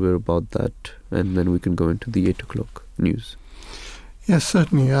little bit about that, and then we can go into the 8 o'clock news. Yes,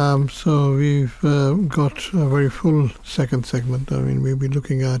 certainly. So we've got a very full second segment. I mean, we'll be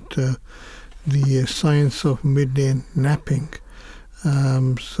looking at the science of midday napping.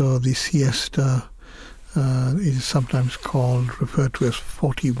 So the siesta is sometimes referred to as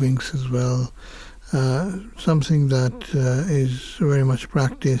 40 winks as well. Something that is very much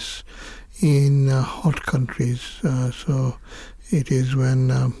practiced in hot countries. So it is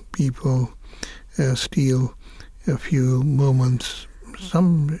when people steal a few moments,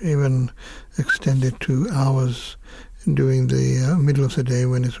 some even extended to hours during the middle of the day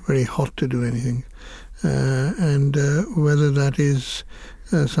when it's very hot to do anything. And whether that is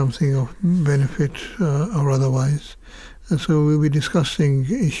something of benefit or otherwise. So we'll be discussing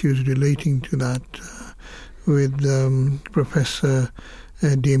issues relating to that with Professor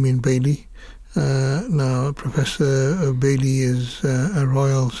Damien Bailey. Now, Professor Bailey is a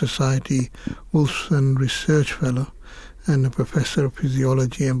Royal Society Wolfson Research Fellow and a Professor of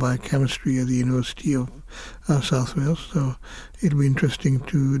Physiology and Biochemistry at the University of South Wales. So it'll be interesting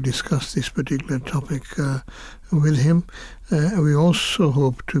to discuss this particular topic with him. We also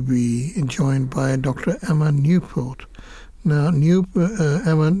hope to be joined by Dr. Emma Neupert. Now,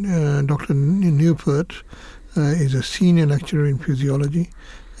 Dr. Neupert is a senior lecturer in physiology,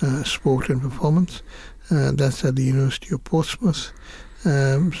 sport and performance. That's at the University of Portsmouth.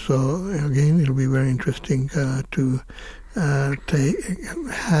 So again, it'll be very interesting to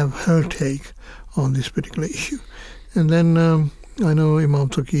have her take on this particular issue. And then I know Imam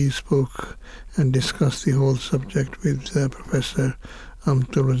Touqeer spoke and discussed the whole subject with Professor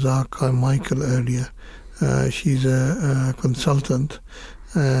Amtul, Razzaq and Michael earlier. She's a consultant,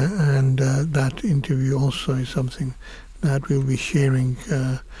 and that interview also is something that we'll be sharing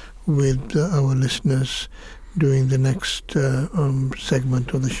with our listeners during the next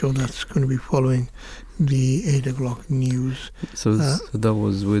segment of the show that's going to be following the 8 o'clock news. So that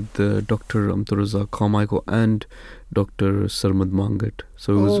was with Dr. Amtul Razzaq Carmichael and Dr. Sermad Mangat.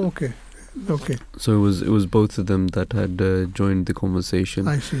 So it was, okay. So it was both of them that had joined the conversation.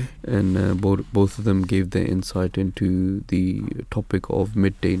 I see. And both of them gave their insight into the topic of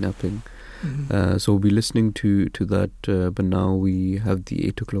midday napping. Mm-hmm. So we'll be listening to that, but now we have the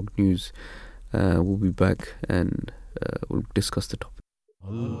 8 o'clock news. We'll be back and we'll discuss the topic.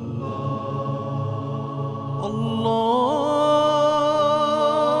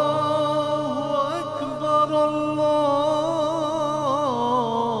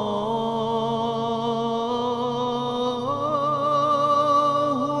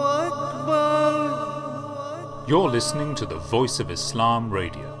 You're listening to the Voice of Islam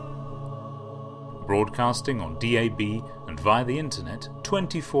Radio, broadcasting on DAB and via the internet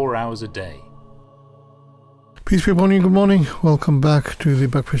 24 hours a day. Peace be upon you. Good morning. Welcome back to the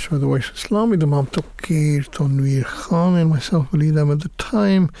Breakfast Show of the Voice of Islam with Imam Touqeer, Tanvir Khan and myself, Waleed Ahmed. The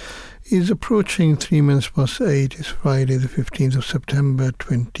time is approaching 3 minutes past 8. It's Friday the 15th of September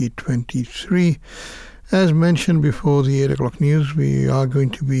 2023. As mentioned before the 8 o'clock news, we are going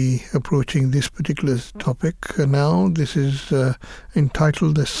to be approaching this particular topic now. This is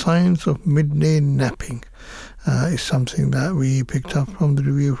entitled The Science of Midday Napping. It's something that we picked up from the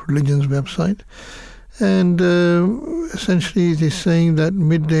Review of Religion's website. And essentially it is saying that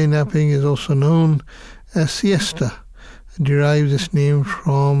midday napping is also known as siesta. It derives its name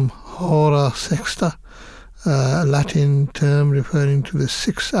from hora sexta, a Latin term referring to the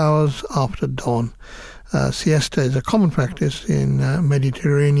 6 hours after dawn. Siesta is a common practice in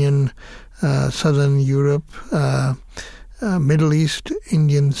Mediterranean, Southern Europe, Middle East,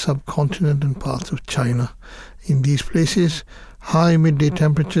 Indian subcontinent and parts of China. In these places, high midday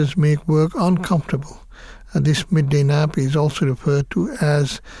temperatures make work uncomfortable. This midday nap is also referred to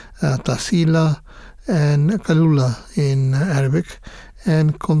as tasila and kalula in Arabic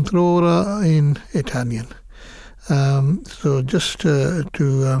and controra in Italian. So just to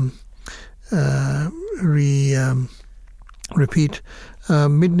repeat,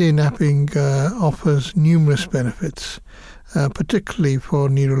 midday napping offers numerous benefits, particularly for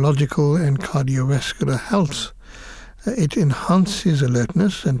neurological and cardiovascular health. It enhances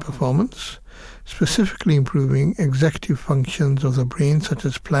alertness and performance, specifically improving executive functions of the brain such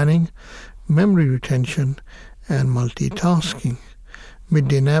as planning, memory retention, and multitasking.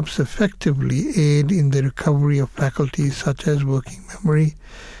 Midday naps effectively aid in the recovery of faculties such as working memory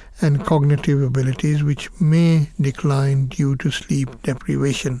and cognitive abilities which may decline due to sleep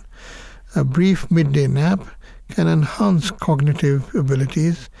deprivation. A brief midday nap can enhance cognitive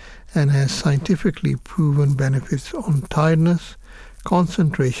abilities and has scientifically proven benefits on tiredness,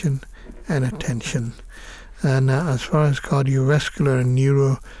 concentration, and attention. And as far as cardiovascular and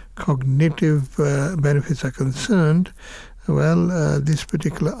neurocognitive benefits are concerned, this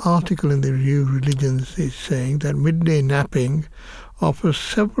particular article in the Review of Religions is saying that midday napping offers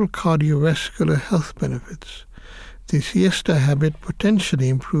several cardiovascular health benefits. The siesta habit potentially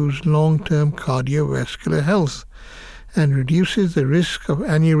improves long-term cardiovascular health and reduces the risk of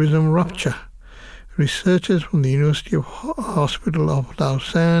aneurysm rupture. Researchers from the University of Hospital of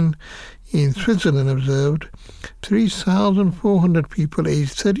Lausanne in Switzerland observed 3,400 people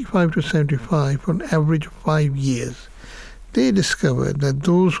aged 35 to 75 for an average of 5 years. They discovered that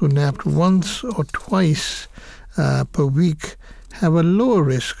those who napped once or twice per week have a lower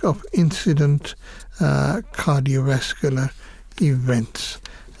risk of incident cardiovascular events.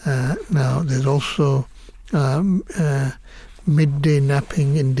 Now, there's also midday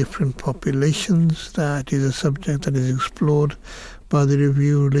napping in different populations. That is a subject that is explored by the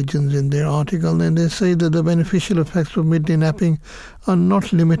Review of Religions in their article, and they say that the beneficial effects of midday napping are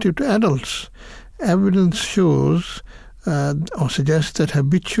not limited to adults. Evidence shows or suggests that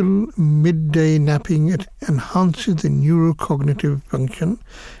habitual midday napping enhances the neurocognitive function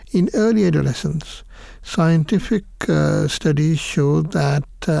in early adolescence. Scientific studies show that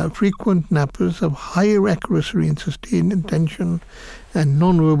frequent nappers have higher accuracy in sustained attention and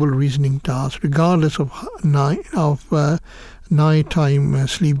non-verbal reasoning tasks, regardless of nighttime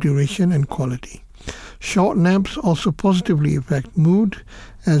sleep duration and quality. Short naps also positively affect mood,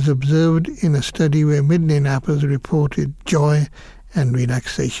 as observed in a study where midday nappers reported joy and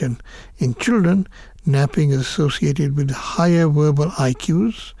relaxation. In children, napping is associated with higher verbal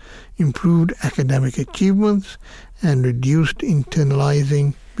IQs, improved academic achievements, and reduced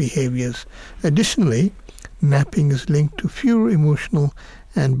internalizing behaviors. Additionally, napping is linked to fewer emotional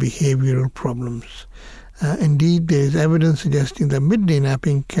and behavioral problems. Indeed, there is evidence suggesting that midday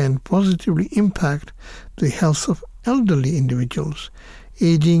napping can positively impact the health of elderly individuals.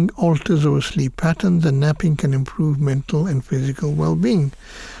 Aging alters our sleep patterns, and napping can improve mental and physical well-being.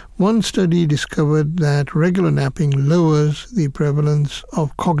 One study discovered that regular napping lowers the prevalence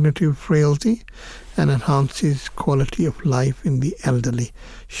of cognitive frailty and enhances quality of life in the elderly.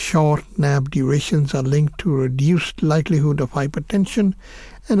 Short nap durations are linked to a reduced likelihood of hypertension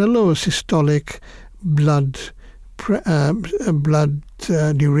and a lower systolic blood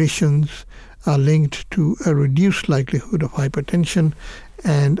durations are linked to a reduced likelihood of hypertension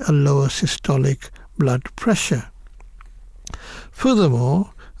and a lower systolic blood pressure.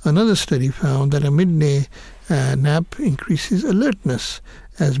 Furthermore, another study found that a midday nap increases alertness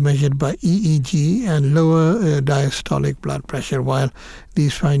as measured by EEG and lower diastolic blood pressure. While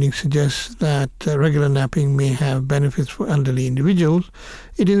these findings suggest that regular napping may have benefits for elderly individuals,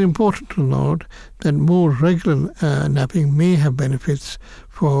 it is important to note that more regular napping may have benefits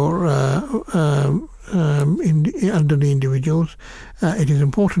for elderly individuals. It is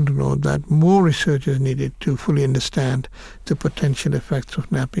important to note that more research is needed to fully understand the potential effects of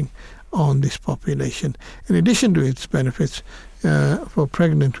napping on this population. In addition to its benefits for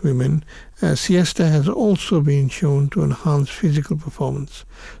pregnant women, siesta has also been shown to enhance physical performance.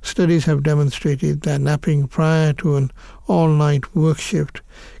 Studies have demonstrated that napping prior to an all-night work shift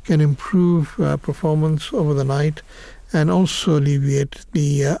can improve performance over the night and also alleviate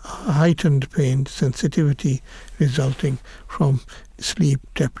the heightened pain sensitivity resulting from sleep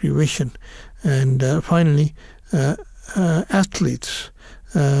deprivation. And finally, athletes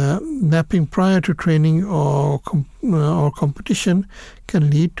napping prior to training or competition can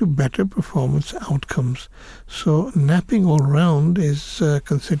lead to better performance outcomes. So napping all round is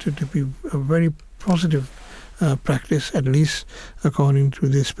considered to be a very positive practice, at least according to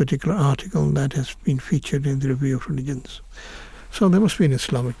this particular article that has been featured in the Review of Religions. So there must be an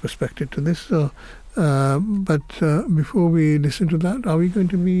Islamic perspective to this. But before we listen to that, are we going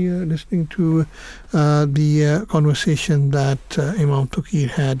to be listening to the conversation that Imam Touqeer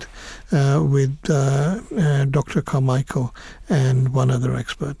had with Dr. Carmichael and one other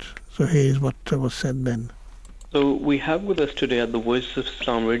expert? So here is what was said then. So we have with us today at the Voice of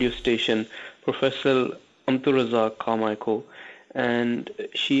Islam radio station Professor Amtul Razzaq Carmichael, and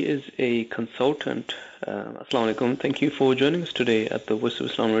she is a consultant. Assalamu alaikum. Thank you for joining us today at the Voice of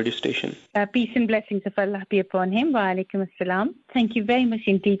Islam radio station. Peace and blessings of Allah be upon him. Wa alaikum assalam. Thank you very much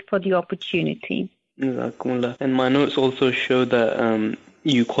indeed for the opportunity. Jazakumullah. And my notes also show that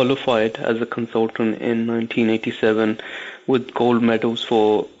you qualified as a consultant in 1987 with gold medals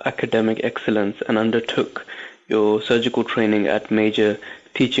for academic excellence and undertook your surgical training at major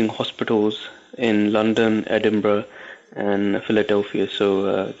teaching hospitals in London, Edinburgh, and Philadelphia.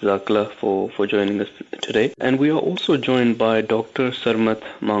 So, Jazakallah for joining us today. And we are also joined by Dr. Sermad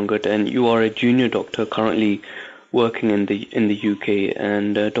Mangat, and you are a junior doctor currently working in the UK.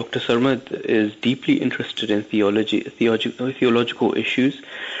 And Dr. Sermad is deeply interested in theological issues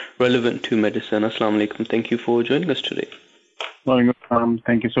relevant to medicine. Assalamu alaikum. Thank you for joining us today.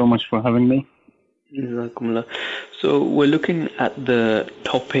 Thank you so much for having me. Jazakumullah. So we're looking at the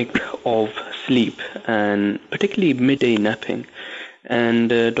topic of sleep and particularly midday napping. And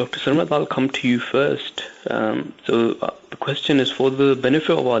Dr. Sermad, I'll come to you first. So the question is for the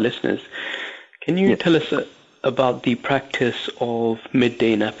benefit of our listeners. Can you tell us about the practice of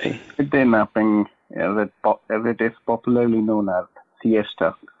midday napping? Midday napping, as it is popularly known as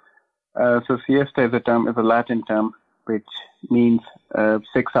siesta. So siesta is a Latin term which means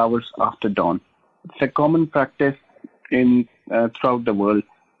 6 hours after dawn. It's a common practice in throughout the world,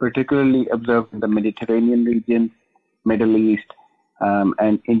 particularly observed in the Mediterranean region, Middle East,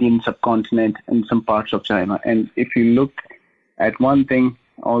 and Indian subcontinent, and some parts of China. And if you look at one thing,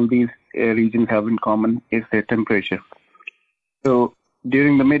 all these regions have in common is their temperature. So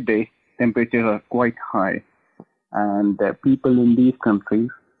during the midday, temperatures are quite high, and people in these countries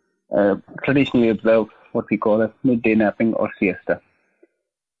traditionally observe what we call a midday napping or siesta.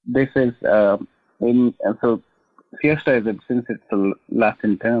 This is so siesta is since it's a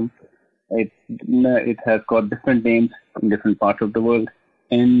Latin term, it has got different names in different parts of the world.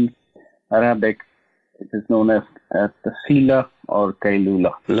 In Arabic, it is known as the Sila or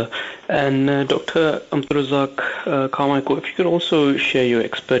Kailula. And Dr. Razzaq Carmichael, if you could also share your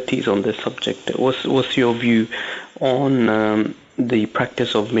expertise on this subject, what's your view on the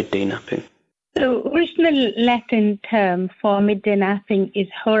practice of midday napping? The original Latin term for midday napping is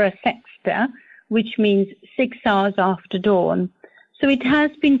hora sexta, which means 6 hours after dawn. So it has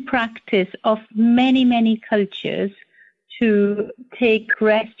been practice of many, many cultures to take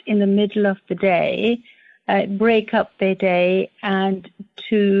rest in the middle of the day, break up their day, and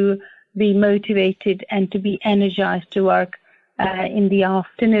to be motivated and to be energized to work in the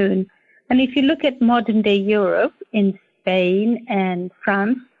afternoon. And if you look at modern day Europe, in Spain and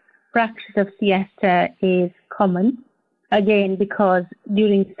France, practice of siesta is common, again because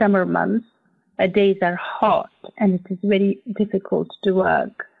during summer months days are hot and it is very difficult to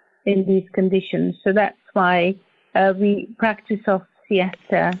work in these conditions. So that's why practice of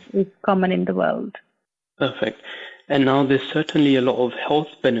siesta is common in the world. Perfect. And now there's certainly a lot of health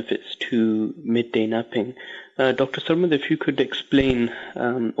benefits to midday napping. Dr. Sermad, if you could explain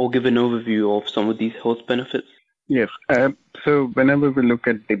or give an overview of some of these health benefits. Yes. So whenever we look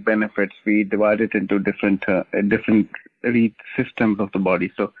at the benefits, we divide it into different systems of the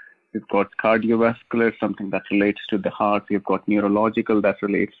body. So we've got cardiovascular, something that relates to the heart. We've got neurological, that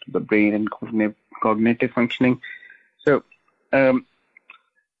relates to the brain and cognitive functioning. So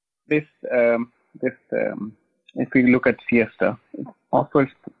if we look at siesta, it offers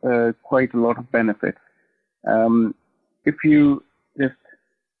quite a lot of benefits. If you just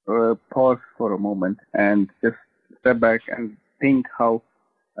pause for a moment and just step back and think how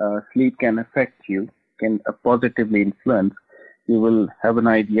sleep can affect you, can positively influence, you will have an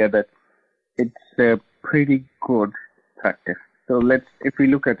idea that it's a pretty good practice. So if we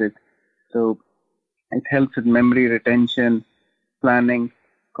look at it, so it helps with memory retention, planning,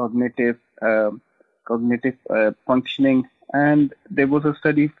 cognitive functioning. And there was a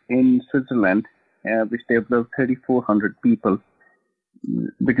study in Switzerland which they observed 3,400 people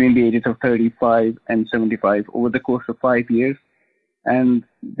between the ages of 35 and 75 over the course of 5 years. And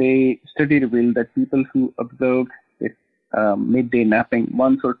the study revealed that people who observed this midday napping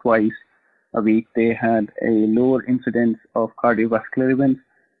once or twice a week, they had a lower incidence of cardiovascular events,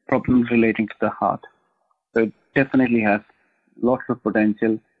 problems relating to the heart. So it definitely has lots of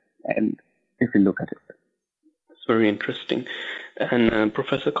potential, and if you look at it. It's very interesting. And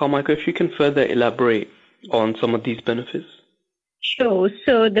Professor Carmichael, if you can further elaborate on some of these benefits. Sure.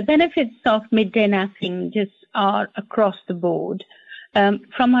 So the benefits of midday napping just are across the board.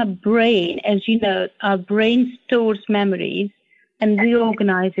 From our brain, as you know, our brain stores memories and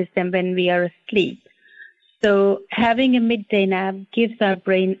reorganizes them when we are asleep. So having a midday nap gives our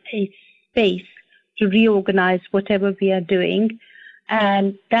brain a space to reorganize whatever we are doing.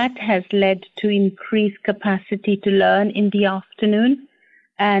 And that has led to increased capacity to learn in the afternoon.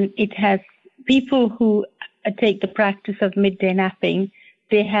 And it has people who take the practice of midday napping,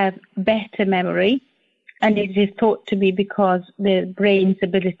 they have better memory. And it is thought to be because their brain's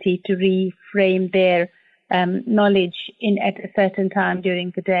ability to reframe their knowledge at a certain time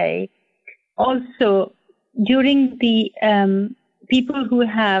during the day. Also, during the people who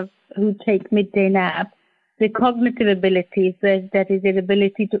take midday nap, the cognitive abilities, that is their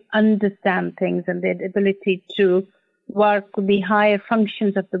ability to understand things and their ability to work with the higher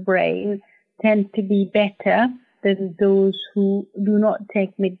functions of the brain, tend to be better than those who do not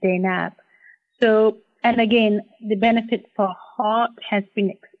take midday nap. So, and again, the benefit for heart has been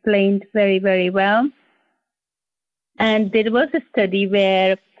explained very, very well. And there was a study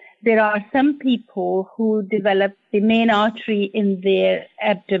where there are some people who develop the main artery in their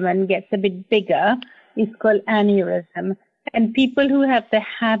abdomen gets a bit bigger. It's called aneurysm. And people who have the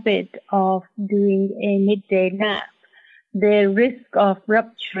habit of doing a midday nap, their risk of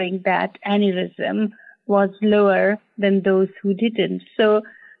rupturing that aneurysm was lower than those who didn't. So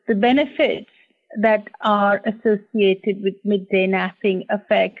the benefits that are associated with midday napping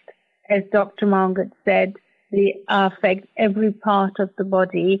affect, as Dr. Mangat said, they affect every part of the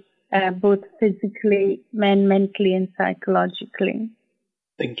body, both physically, mentally, and psychologically.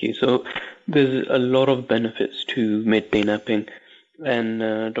 Thank you. So there's a lot of benefits to midday napping. And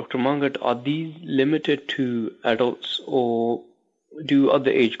Dr. Mangat, are these limited to adults, or do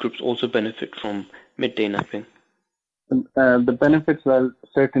other age groups also benefit from midday napping? The benefits are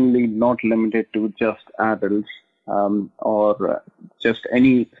certainly not limited to just adults or just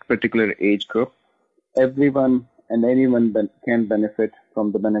any particular age group. Everyone and anyone can benefit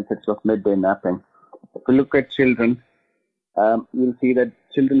from the benefits of midday napping. If you look at children, you'll see that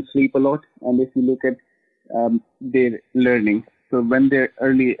children sleep a lot, and if you look at their learning, so when they're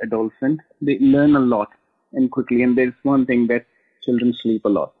early adolescent, they learn a lot and quickly, and there's one thing that children sleep a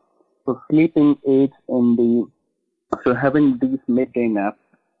lot. So sleeping aids so having these midday naps,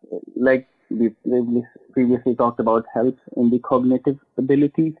 like we previously talked about, helps in the cognitive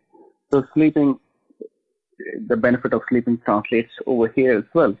abilities. So the benefit of sleeping translates over here as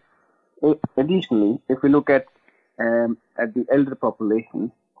well. Additionally, if we look at the elder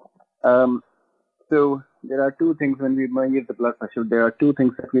population, so there are two things when we measure the blood pressure. There are two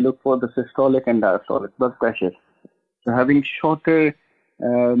things that we look for: the systolic and diastolic blood pressure. So having short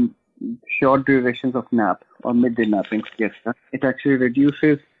durations of nap or midday napping, yes, it actually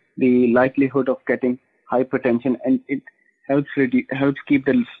reduces the likelihood of getting hypertension, and it helps keep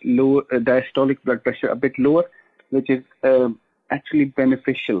the low diastolic blood pressure a bit lower, which is actually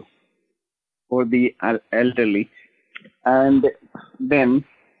beneficial for the elderly. And then,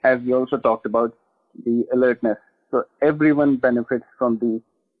 as we also talked about, the alertness. So everyone benefits from the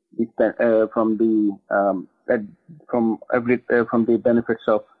benefits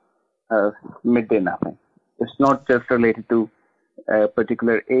of midday napping. It's not just related to a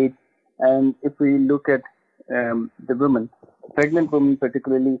particular age. And if we look at the women, pregnant women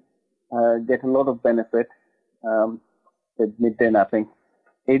particularly get a lot of benefit with midday napping.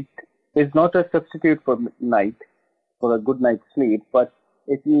 It is not a substitute for a good night's sleep, but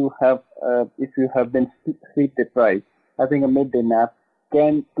if you have been sleep deprived, having a midday nap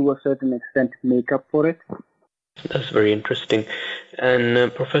can, to a certain extent, make up for it. That's very interesting.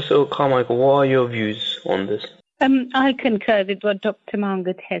 And Professor Carmichael, what are your views on this? I concur with what Dr.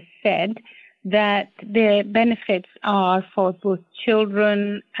 Mangat has said, that the benefits are for both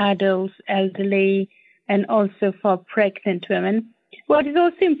children, adults, elderly, and also for pregnant women. What is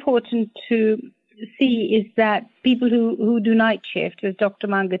also important to see is that people who do night shift, as Dr.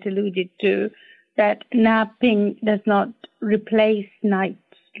 Mangat alluded to, that napping does not replace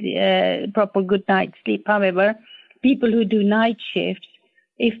proper good night sleep. However, people who do night shifts,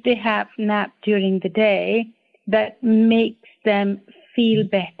 if they have nap during the day, that makes them feel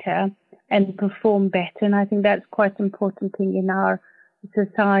better and perform better. And I think that's quite an important thing in our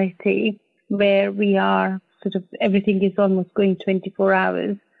society, where we are everything is almost going 24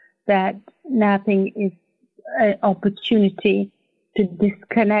 hours, that napping is an opportunity to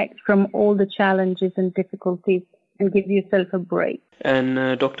disconnect from all the challenges and difficulties and give yourself a break.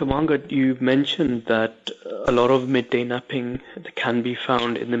 And Dr. Mangat, you mentioned that a lot of midday napping can be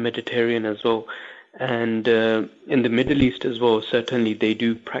found in the Mediterranean as well, and in the Middle East as well. Certainly they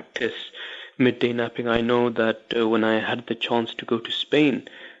do practice midday napping. I know that when I had the chance to go to Spain,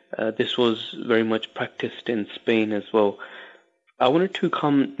 this was very much practiced in Spain as well. I wanted to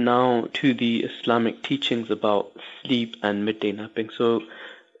come now to the Islamic teachings about sleep and midday napping. So,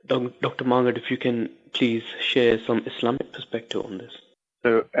 Dr. Mangat, if you can please share some Islamic perspective on this.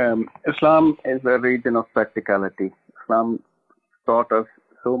 So, Islam is a religion of practicality. Islam taught us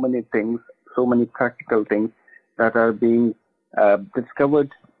so many things, so many practical things that are being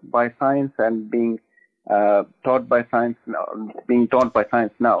discovered by science and being taught by science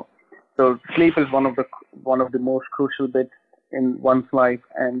now. So, sleep is one of the most crucial bits in one's life,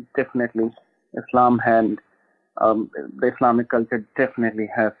 and definitely Islam had The Islamic culture definitely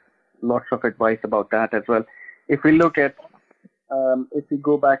has lots of advice about that as well. If we look at, if we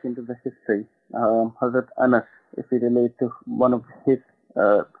go back into the history, Hazrat Anas, if we relate to one of his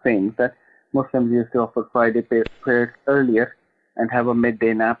sayings, that Muslims used to offer Friday prayers earlier and have a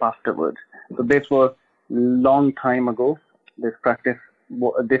midday nap afterwards. So this was long time ago. This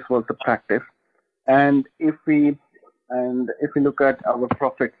was the practice. And if we look at our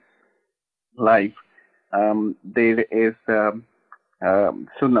Prophet's life, there is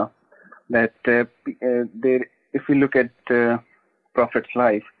sunnah that if we look at Prophet's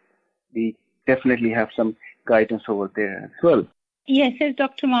life, we definitely have some guidance over there as well. Yes, as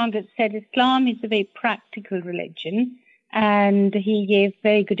Dr. Mangat said, Islam is a very practical religion, and he gave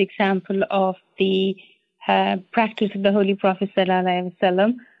very good example of the practice of the Holy Prophet sallallahu alaihi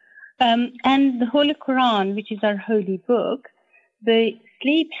wasallam. And the Holy Quran, which is our holy book, the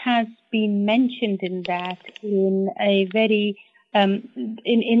sleep has been mentioned in that in a very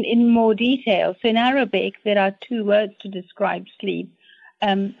in more detail. So in Arabic, there are two words to describe sleep.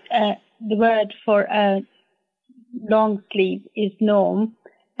 The word for long sleep is naum,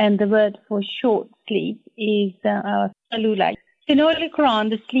 and the word for short sleep is salula. In the Holy Quran,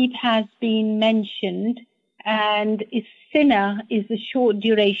 the sleep has been mentioned, and sinna is the short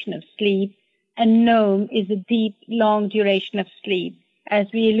duration of sleep, and naum is a deep, long duration of sleep, as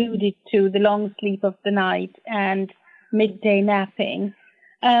we alluded to, the long sleep of the night and midday napping.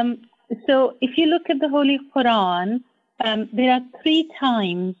 So if you look at the Holy Quran, there are 3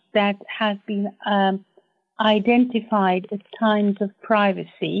 times that have been identified as times of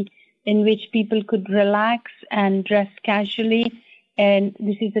privacy in which people could relax and dress casually, and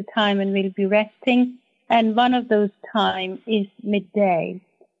this is a time when we'll be resting, and one of those times is midday.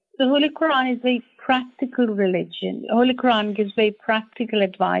 The Holy Quran is a very practical religion. The Holy Quran gives very practical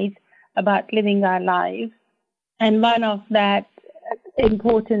advice about living our lives, and one of that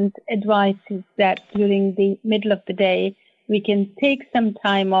important advice is that during the middle of the day we can take some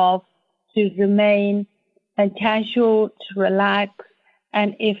time off to remain casual, to relax,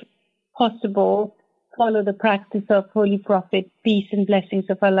 and if possible, follow the practice of Holy Prophet, peace and blessings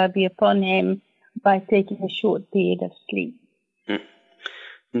of Allah be upon him, by taking a short period of sleep.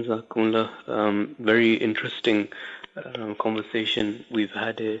 Jazakumullah. Very interesting conversation we've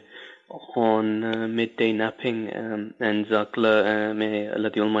had on midday napping, and Jazakallah, may Allah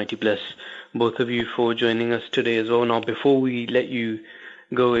the Almighty bless both of you for joining us today as well. Now, before we let you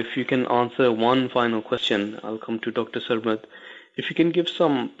go, if you can answer one final question, I'll come to Dr. Sermad. If you can give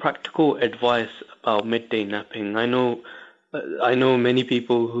some practical advice about midday napping. I know many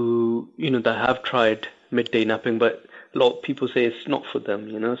people who, that have tried midday napping, but a lot of people say it's not for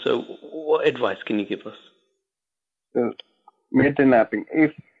them, So what advice can you give us? So, midday napping,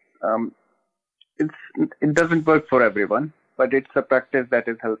 it doesn't work for everyone, but it's a practice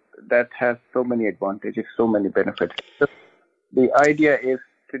that has so many advantages, so many benefits. So the idea is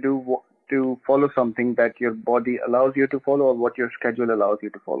to follow something that your body allows you to follow, or what your schedule allows you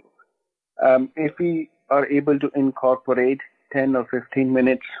to follow. If we are able to incorporate 10 or 15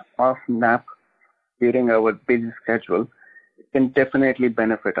 minutes of nap during our busy schedule, it can definitely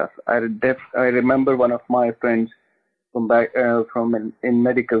benefit us. I remember one of my friends from in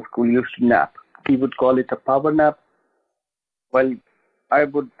medical school used to nap. He would call it a power nap. Well, I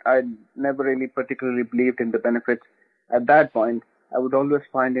never really particularly believed in the benefits at that point. I would always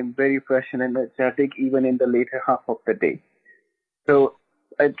find him very fresh and energetic, even in the later half of the day. So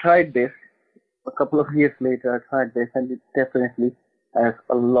I tried this. A couple of years later, I tried this, and it definitely has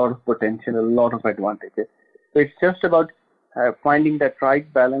a lot of potential, a lot of advantages. So it's just about finding that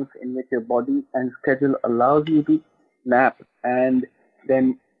right balance in which your body and schedule allows you to nap and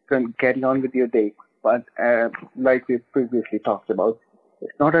then can carry on with your day. But like we previously talked about,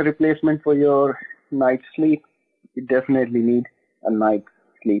 it's not a replacement for your night's sleep. You definitely need a night's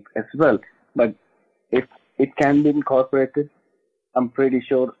sleep as well. But if it can be incorporated, I'm pretty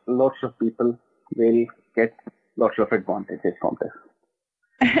sure lots of people will get lots of advantages from this.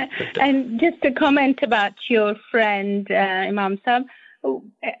 And just a comment about your friend, Imam Sahib,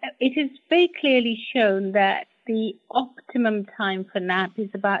 it is very clearly shown that the optimum time for nap is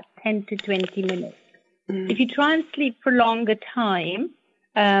about 10 to 20 minutes. If you try and sleep for longer time,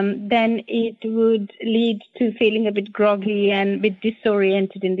 then it would lead to feeling a bit groggy and a bit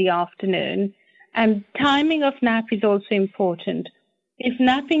disoriented in the afternoon. And timing of nap is also important. If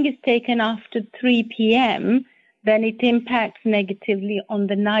napping is taken after 3 p.m., then it impacts negatively on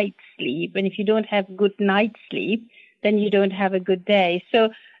the night sleep. And if you don't have good night sleep, then you don't have a good day.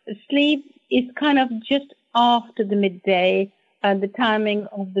 So sleep is kind of just after the midday, the timing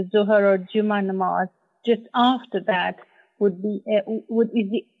of the Zuhr or Jummah namaz just after that is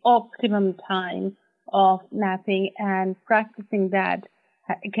the optimum time of napping, and practicing that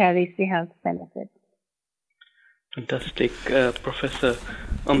carries the health benefits. Fantastic, Professor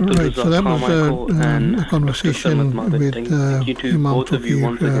Amtul, Right, so that was a conversation with thank you to Imam both of you Touqeer,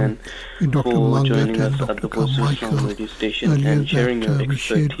 once again with Dr. for Mangat joining and us at Dr. the Voice of Islam radio station and sharing your we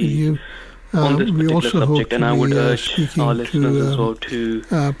shared with you. expertise on this We particular also hope subject. And I would to be urge our listeners as well to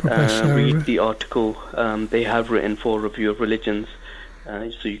Professor read the article they have written for Review of Religions,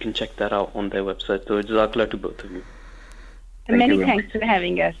 so you can check that out on their website. So Jazakallah to both of you. Many thanks for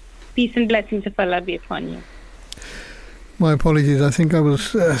having us. Peace and blessings of Allah be upon you. My apologies. I think I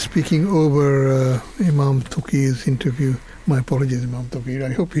was speaking over Imam Touqeer's interview. My apologies, Imam Touqeer.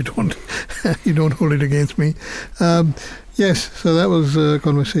 I hope you don't hold it against me. Yes, so that was a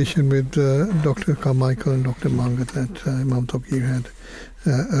conversation with Dr. Carmichael and Dr. Mangat that Imam Touqeer had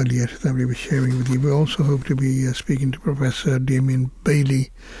earlier that we were sharing with you. We also hope to be speaking to Professor Damien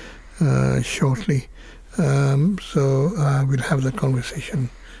Bailey shortly. So we'll have that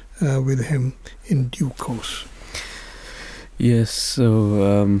conversation with him in due course. Yes,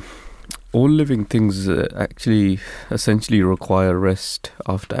 so all living things actually essentially require rest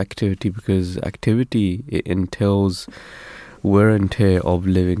after activity, because activity entails wear and tear of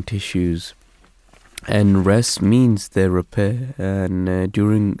living tissues, and rest means their repair, and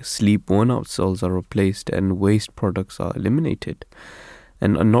during sleep worn-out cells are replaced and waste products are eliminated.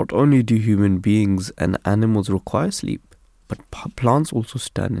 And not only do human beings and animals require sleep, but plants also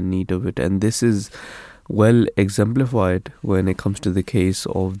stand in need of it, and this is well exemplified when it comes to the case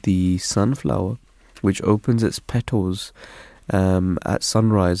of the sunflower, which opens its petals at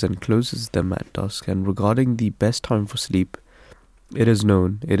sunrise and closes them at dusk. And regarding the best time for sleep, it is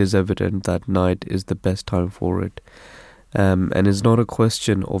evident that night is the best time for it. And it's not a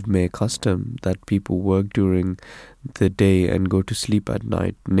question of mere custom that people work during the day and go to sleep at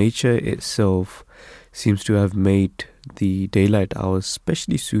night. Nature itself seems to have made the daylight hours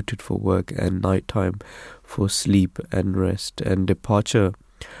specially suited for work and nighttime for sleep and rest, and departure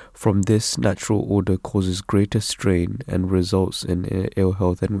from this natural order causes greater strain and results in ill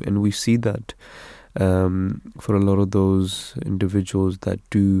health. And we see that for a lot of those individuals that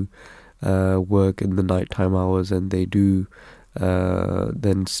do work in the nighttime hours and they do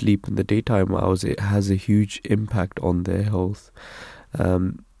then sleep in the daytime hours, it has a huge impact on their health.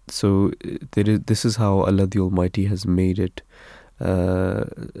 So this is how Allah the Almighty has made it,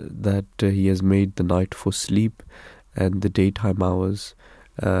 that He has made the night for sleep and the daytime hours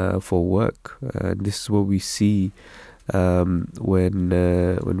for work. And this is what we see when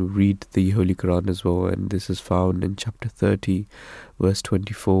we read the Holy Quran as well, and this is found in chapter 30, verse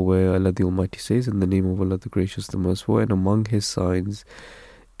 24, where Allah the Almighty says, "In the name of Allah the Gracious, the Merciful, and among His signs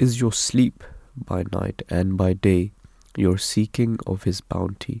is your sleep by night, and by day your seeking of His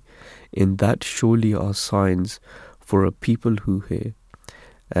bounty. In that surely are signs for a people who hear."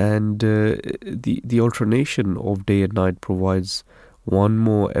 And the alternation of day and night provides one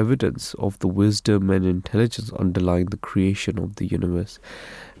more evidence of the wisdom and intelligence underlying the creation of the universe.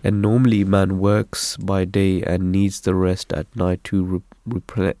 And normally man works by day and needs the rest at night to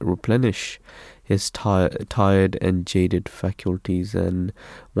replenish his tired and jaded faculties. And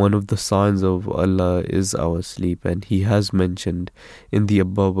one of the signs of Allah is our sleep, and He has mentioned in the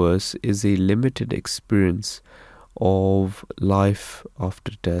above verse is a limited experience of life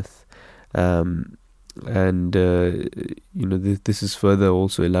after death. This is further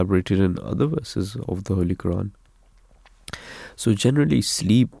also elaborated in other verses of the Holy Quran. So generally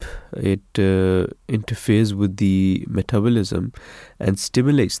sleep, it interferes with the metabolism and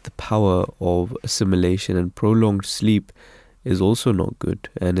stimulates the power of assimilation, and prolonged sleep is also not good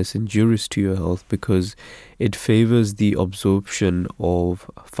and is injurious to your health because it favors the absorption of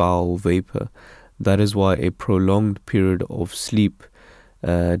foul vapor. That is why a prolonged period of sleep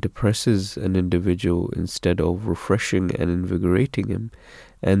depresses an individual instead of refreshing and invigorating him.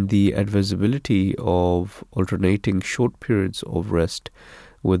 And the advisability of alternating short periods of rest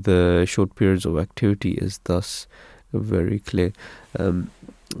with the short periods of activity is thus very clear.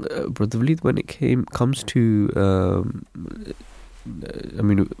 Brother Waleed, when it comes to,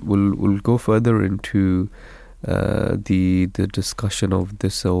 we'll go further into the discussion of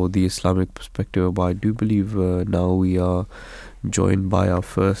this or the Islamic perspective, but I do believe now we are joined by our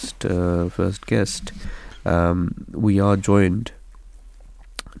first guest. We are joined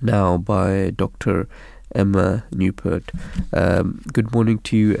now by Dr. Emma Neupert. Good morning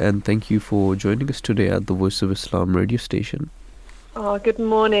to you, and thank you for joining us today at the Voice of Islam radio station. Good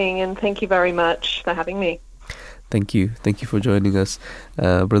morning, and thank you very much for having me. Thank you for joining us.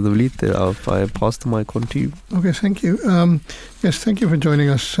 Brother Waleed, I pass the mic on to you. Okay, thank you. Yes, thank you for joining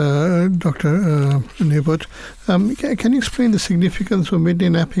us, Dr. Neupert. Can you explain the significance of midday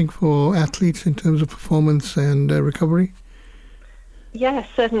napping for athletes in terms of performance and recovery? Yes,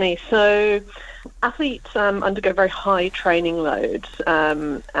 certainly. So athletes undergo very high training loads,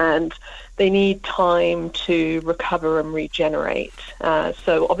 and they need time to recover and regenerate.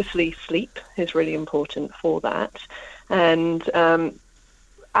 So obviously sleep is really important for that. And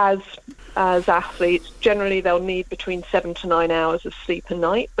as athletes, generally they'll need between 7 to 9 hours of sleep a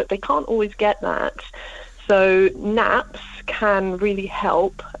night, but they can't always get that. So naps can really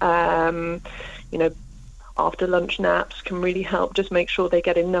help. After lunch naps can really help just make sure they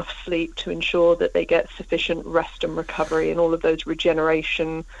get enough sleep to ensure that they get sufficient rest and recovery and all of those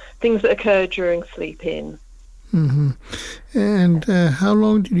regeneration things that occur during sleep in. Mm-hmm. And how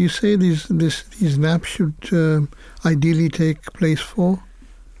long did you say these naps should ideally take place for?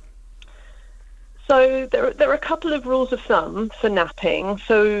 So there are a couple of rules of thumb for napping.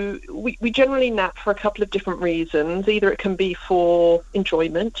 So we generally nap for a couple of different reasons. Either it can be for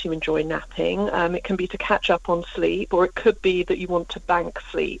enjoyment, you enjoy napping. It can be to catch up on sleep, or it could be that you want to bank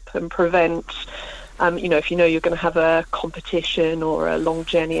sleep and prevent, if you know you're going to have a competition or a long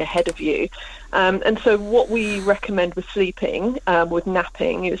journey ahead of you. And so what we recommend with sleeping, with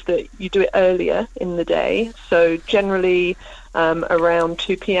napping, is that you do it earlier in the day. So generally around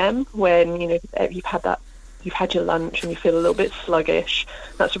 2 p.m. when you've had your lunch and you feel a little bit sluggish.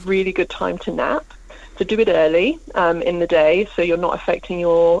 That's a really good time to nap. So do it early in the day so you're not affecting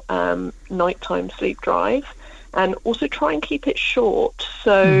your nighttime sleep drive, and also try and keep it short.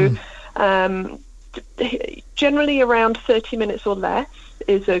 So generally around 30 minutes or less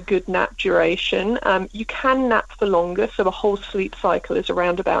is a good nap duration. You can nap for longer, so a whole sleep cycle is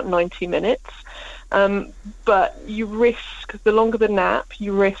around about 90 minutes. But you risk, the longer the nap,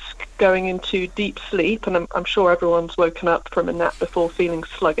 you risk going into deep sleep, and I'm sure everyone's woken up from a nap before feeling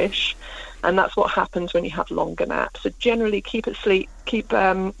sluggish, and that's what happens when you have longer naps. So generally keep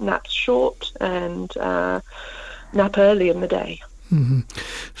naps short and nap early in the day. Mm-hmm.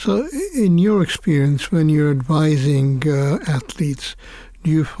 So in your experience, when you're advising athletes,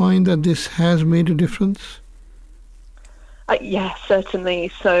 do you find that this has made a difference? Yes,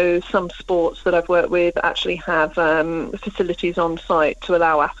 certainly. So some sports that I've worked with actually have facilities on site to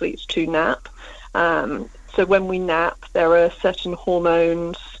allow athletes to nap. So when we nap, there are certain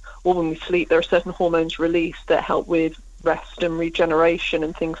hormones, or when we sleep, there are certain hormones released that help with rest and regeneration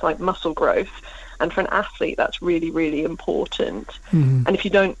and things like muscle growth. And for an athlete, that's really, really important. Mm-hmm. And if you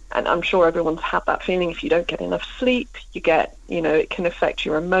don't, and I'm sure everyone's had that feeling, if you don't get enough sleep, you get, it can affect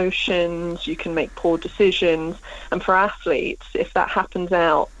your emotions, you can make poor decisions. And for athletes, if that happens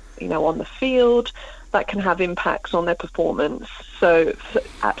out, on the field, that can have impacts on their performance. So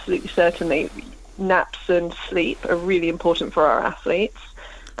absolutely certainly, naps and sleep are really important for our athletes.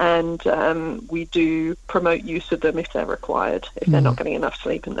 And we do promote use of them if they're required, if they're not getting enough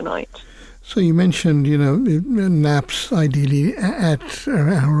sleep in the night. So you mentioned, naps ideally at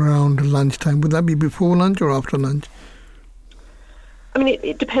around lunchtime. Would that be before lunch or after lunch? I mean,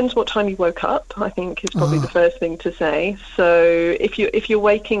 it depends what time you woke up, I think is probably the first thing to say. So if you're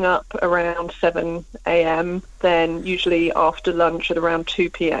waking up around 7 a.m., then usually after lunch at around 2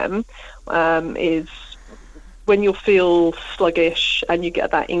 p.m. Is when you'll feel sluggish and you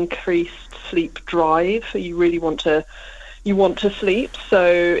get that increased sleep drive. You really want to sleep.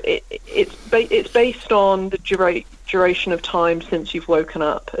 So it's based on the duration of time since you've woken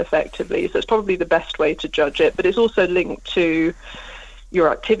up, effectively. So it's probably the best way to judge it. But it's also linked to your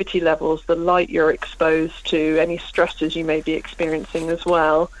activity levels, the light you're exposed to, any stresses you may be experiencing as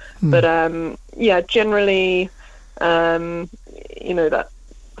well. But generally, that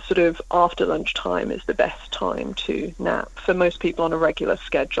sort of after lunch time is the best time to nap for most people on a regular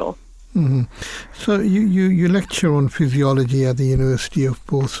schedule. Mm-hmm. So you lecture on physiology at the University of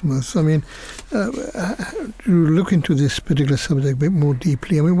Portsmouth. I mean, to look into this particular subject a bit more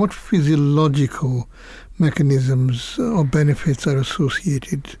deeply, I mean, what physiological mechanisms or benefits are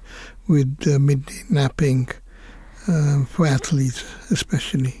associated with midday napping for athletes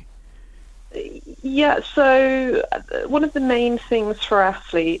especially? Yeah, so one of the main things for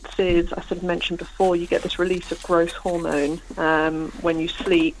athletes is, I sort of mentioned before, you get this release of growth hormone when you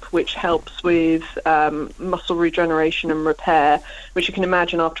sleep, which helps with muscle regeneration and repair, which you can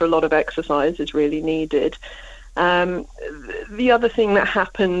imagine after a lot of exercise is really needed. The other thing that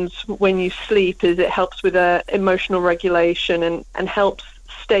happens when you sleep is it helps with emotional regulation and helps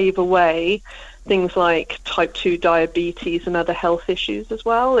stave away things like type 2 diabetes and other health issues as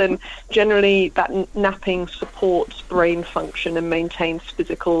well. And generally that napping supports brain function and maintains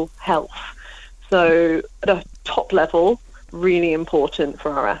physical health. So at a top level, really important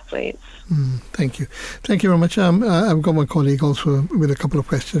for our athletes. Thank you. Thank you very much. I've got my colleague also with a couple of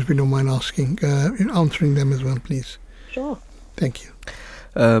questions, if you don't mind answering them as well, please. Sure. Thank you.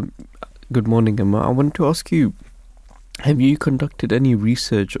 Good morning, Emma. I wanted to ask you, have you conducted any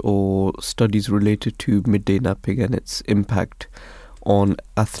research or studies related to midday napping and its impact on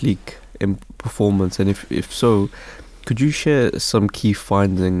athlete performance? And if so, could you share some key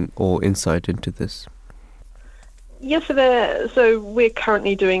finding or insight into this? Yes, so we're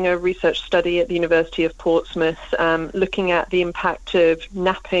currently doing a research study at the University of Portsmouth looking at the impact of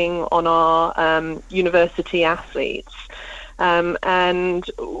napping on our university athletes. And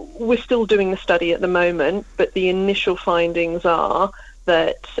we're still doing the study at the moment, but the initial findings are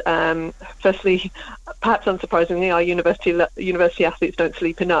that, firstly, perhaps unsurprisingly, our university athletes don't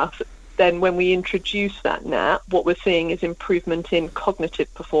sleep enough. Then when we introduce that nap, what we're seeing is improvement in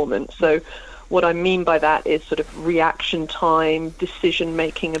cognitive performance. So what I mean by that is sort of reaction time,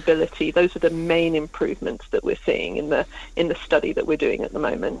 decision-making ability. Those are the main improvements that we're seeing in the study that we're doing at the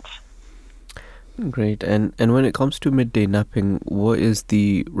moment. Great. And when it comes to midday napping, what is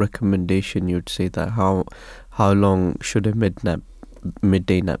the recommendation you'd say that how long should a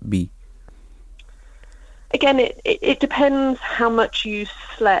midday nap be? Again, it depends how much you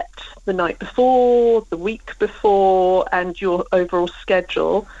slept the night before, the week before, and your overall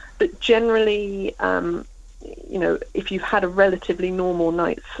schedule. But generally, if you've had a relatively normal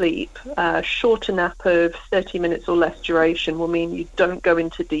night's sleep, a shorter nap of 30 minutes or less duration will mean you don't go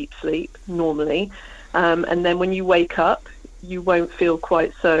into deep sleep normally. And then when you wake up, you won't feel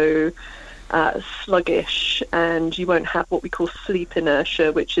quite so sluggish, and you won't have what we call sleep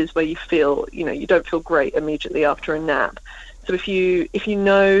inertia, which is where you feel, you don't feel great immediately after a nap. So if you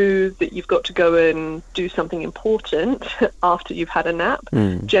know that you've got to go and do something important after you've had a nap,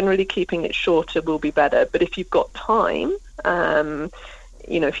 generally keeping it shorter will be better. But if you've got time,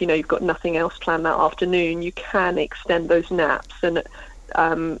 if you know you've got nothing else planned that afternoon, you can extend those naps. And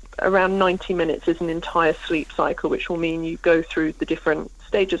around 90 minutes is an entire sleep cycle, which will mean you go through the different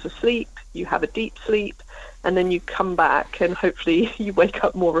stages of sleep, you have a deep sleep, and then you come back and hopefully you wake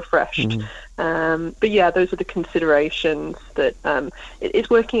up more refreshed. But yeah, those are the considerations that it's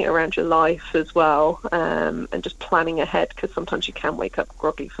working it around your life as well, and just planning ahead, because sometimes you can wake up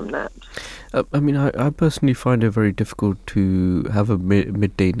groggy from naps. I personally find it very difficult to have a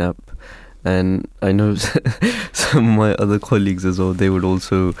midday nap. And I know some of my other colleagues as well, they would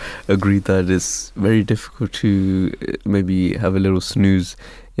also agree that it's very difficult to maybe have a little snooze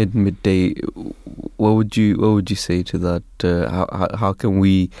in midday. What would you say to that? How can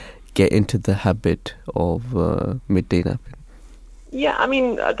we get into the habit of midday napping? Yeah,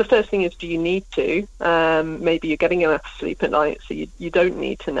 the first thing is, do you need to? Maybe you're getting enough sleep at night, so you don't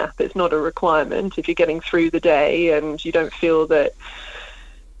need to nap. It's not a requirement. If you're getting through the day and you don't feel that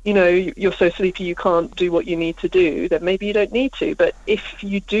you're so sleepy you can't do what you need to do, then maybe you don't need to. But if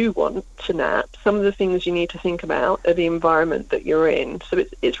you do want to nap, some of the things you need to think about are the environment that you're in. So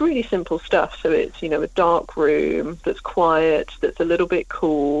it's really simple stuff. So it's, a dark room that's quiet, that's a little bit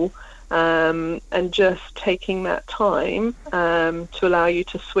cool, and just taking that time to allow you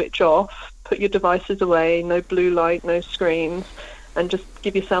to switch off, put your devices away, no blue light, no screens, and just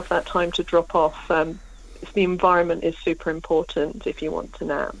give yourself that time to drop off. The environment is super important if you want to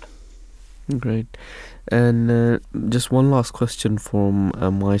nap. Great. And just one last question from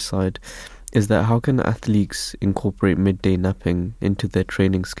my side is that how can athletes incorporate midday napping into their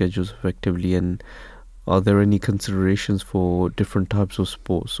training schedules effectively, and are there any considerations for different types of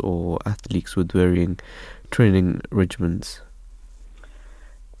sports or athletes with varying training regimens?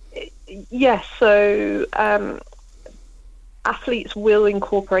 Yes, so athletes will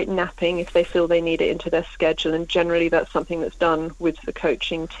incorporate napping if they feel they need it into their schedule, and generally that's something that's done with the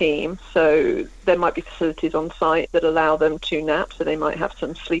coaching team. So there might be facilities on site that allow them to nap, so they might have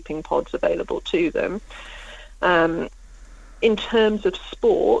some sleeping pods available to them. In terms of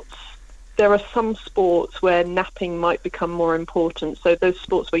sports, there are some sports where napping might become more important. So those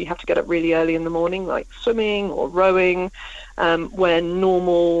sports where you have to get up really early in the morning, like swimming or rowing, where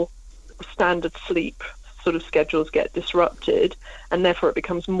normal standard sleep sort of schedules get disrupted, and therefore it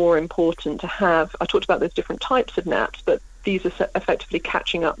becomes more important to have, I talked about those different types of naps, but these are effectively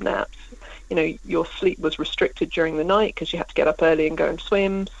catching up naps. Your sleep was restricted during the night because you had to get up early and go and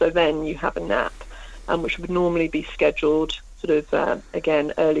swim, so then you have a nap, which would normally be scheduled sort of,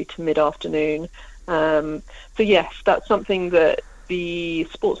 again, early to mid-afternoon. So yes, that's something that the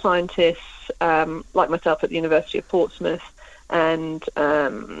sports scientists, like myself at the University of Portsmouth, and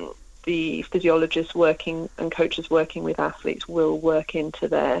the physiologists working and coaches working with athletes will work into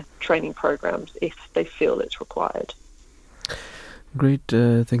their training programs if they feel it's required. Great.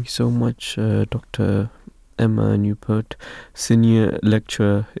 Thank you so much, Dr. Emma Neupert, Senior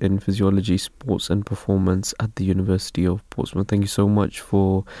Lecturer in Physiology, Sports and Performance at the University of Portsmouth. Thank you so much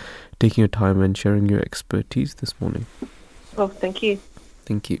for taking your time and sharing your expertise this morning. Oh, thank you.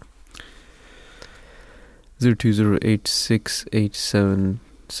 Thank you.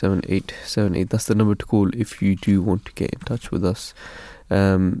 02086877878. That's the number to call if you do want to get in touch with us.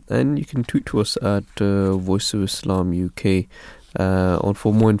 And you can tweet to us at Voice of Islam UK. Or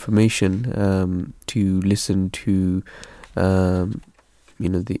for more information, to listen to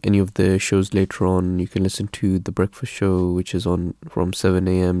any of the shows later on, you can listen to The Breakfast Show, which is on from 7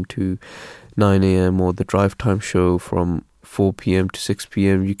 a.m. to 9 a.m. or the Drive Time Show from 4 p.m. to 6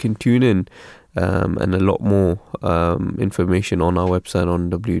 p.m. You can tune in, and a lot more information on our website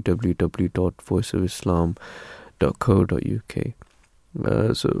on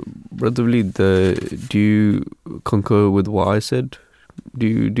www.voiceofislam.co.uk. So, Brother Waleed, do you concur with what I said? Do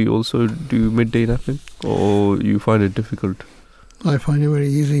you also do midday napping, or you find it difficult? I find it very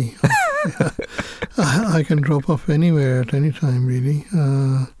easy. I can drop off anywhere at any time, really.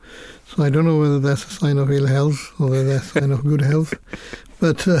 So I don't know whether that's a sign of ill health or whether that's a sign of good health.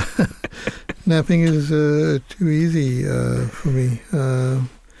 But napping is too easy for me.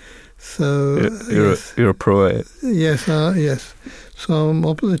 So you're a pro. Yes, yes. So I'm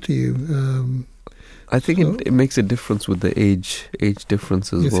opposite to you. I think it makes a difference with the age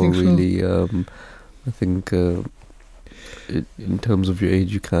difference as well. Really, so? I think in terms of your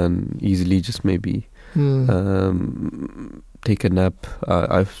age, you can easily just maybe take a nap.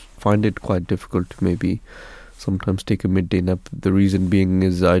 I find it quite difficult to maybe sometimes take a midday nap. The reason being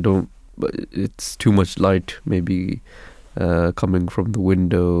is it's too much light, maybe coming from the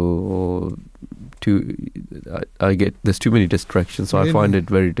window, or there's too many distractions, so really? I find it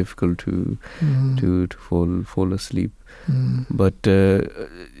very difficult to fall asleep. But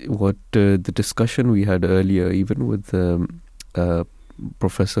what the discussion we had earlier, even with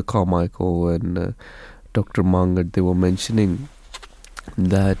Professor Carmichael and Dr. Mangat, they were mentioning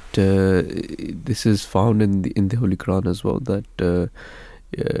that this is found in the Holy Quran as well, that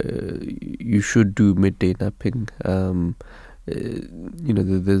you should do midday napping.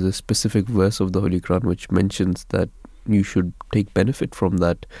 There's a specific verse of the Holy Quran which mentions that you should take benefit from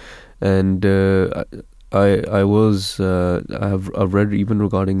that. And I've read even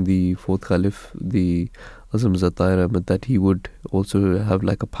regarding the fourth Caliph, the Azam Zatayr Ahmed, that he would also have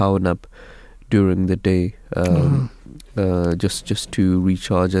like a power nap during the day, just to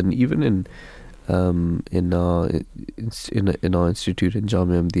recharge. And even in our institute in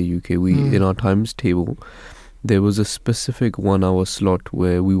Jamia Ahmadiyya UK, in our times table, there was a specific 1 hour slot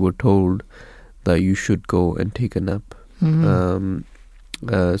where we were told that you should go and take a nap.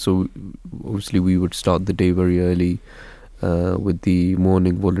 So obviously we would start the day very early with the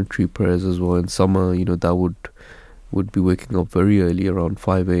morning voluntary prayers as well. In summer, that would be waking up very early, around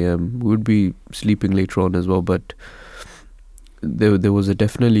 5 a.m. We would be sleeping later on as well, but there was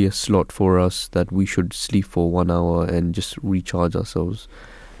definitely a slot for us that we should sleep for 1 hour and just recharge ourselves.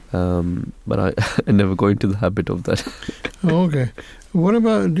 But I never got into the habit of that. Okay. What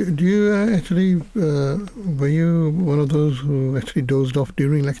about, do you actually, were you one of those who actually dozed off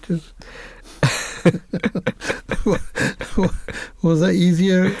during lectures? Was that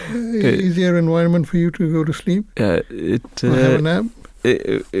easier environment for you to go to sleep? Or have a nap?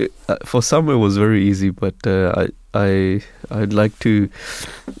 For some it was very easy, but I'd like to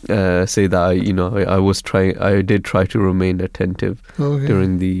say that I did try to remain attentive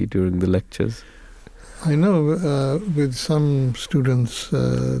during the lectures. I know with some students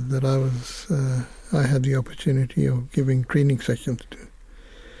that I had the opportunity of giving training sessions to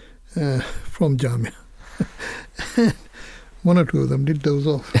from Jamia. One or two of them did doze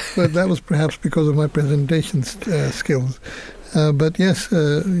off, but that was perhaps because of my presentation skills. But yes,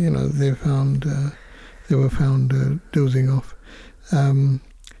 they were found dozing off. And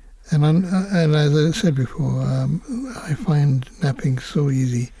as I said before, I find napping so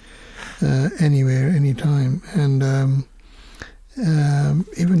easy, anywhere, anytime. And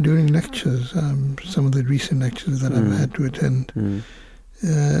even during lectures, some of the recent lectures that I've had to attend,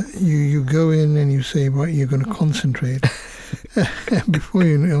 you go in and you say, right, you're going to concentrate. And before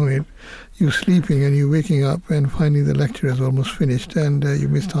you know it, you're sleeping and you're waking up and finding the lecture is almost finished, and you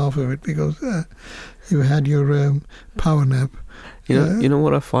missed half of it because you had your power nap. You know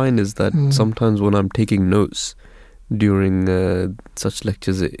what I find is that sometimes when I'm taking notes, during such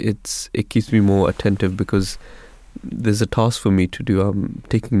lectures, it keeps me more attentive, because there's a task for me to do. I'm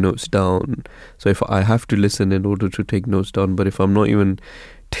taking notes down, so if I have to listen in order to take notes down, but if I'm not even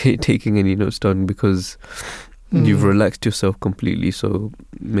taking any notes down, because you've relaxed yourself completely, so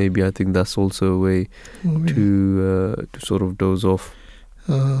maybe I think that's also a way to sort of doze off.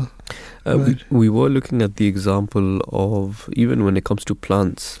 Right. We were looking at the example of, even when it comes to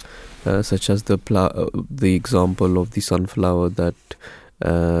plants, such as the example of the sunflower, that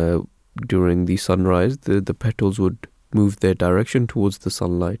during the sunrise, the petals would move their direction towards the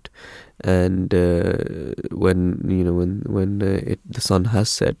sunlight, and when the sun has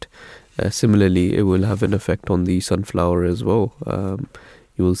set, similarly it will have an effect on the sunflower as well.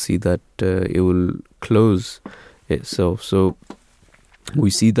 You will see that it will close itself. So we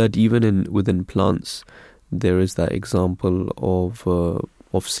see that even within plants, there is that example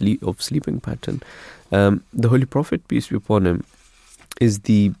of sleeping pattern. The Holy Prophet, peace be upon him, is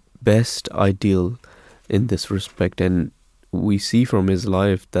the best ideal in this respect, and we see from his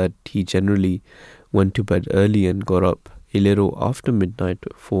life that he generally went to bed early and got up a little after midnight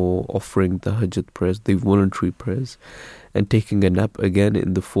for offering the Hajjat prayers, the voluntary prayers, and taking a nap again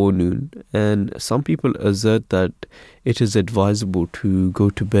in the forenoon. And some people assert that it is advisable to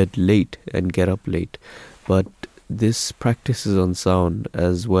go to bed late and get up late, but this practice is unsound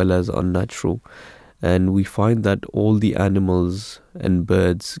as well as unnatural. And we find that all the animals and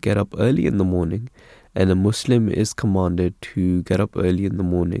birds get up early in the morning, and a Muslim is commanded to get up early in the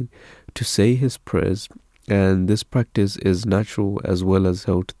morning to say his prayers, and this practice is natural as well as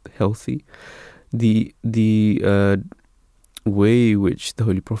healthy. The way which the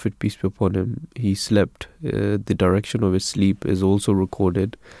Holy Prophet, peace be upon him, he slept, the direction of his sleep is also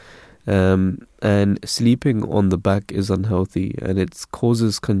recorded. And sleeping on the back is unhealthy, and it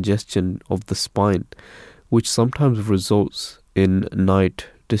causes congestion of the spine, which sometimes results in night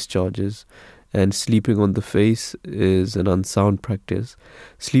discharges. And sleeping on the face is an unsound practice.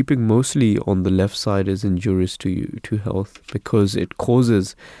 Sleeping mostly on the left side is injurious to health, because it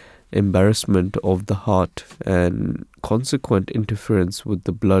causes embarrassment of the heart and consequent interference with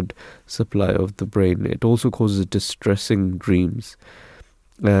the blood supply of the brain. It also causes distressing dreams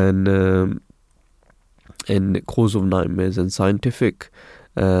and cause of nightmares. And scientific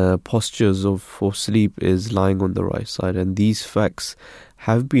postures for sleep is lying on the right side, and these facts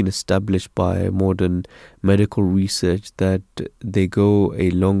have been established by modern medical research that they go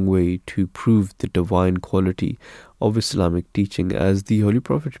a long way to prove the divine quality of Islamic teaching. As the Holy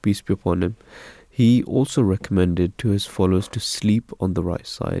Prophet, peace be upon him, he also recommended to his followers to sleep on the right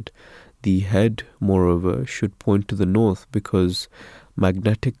side. The head, moreover, should point to the north, because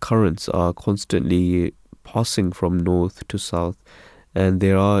magnetic currents are constantly passing from north to south, and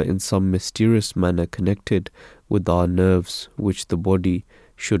they are in some mysterious manner connected with our nerves, which the body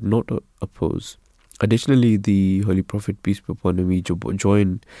should not oppose. Additionally, the Holy Prophet, peace be upon him, he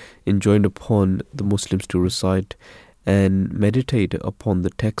enjoined upon the Muslims to recite and meditate upon the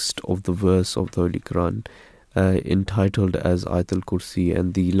text of the verse of the Holy Quran, entitled as Ayatul Kursi,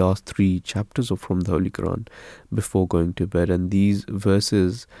 and the last 3 chapters from the Holy Quran before going to bed. And these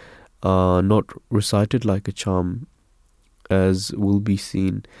verses are not recited like a charm, as will be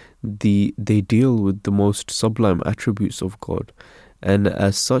seen. They deal with the most sublime attributes of God, and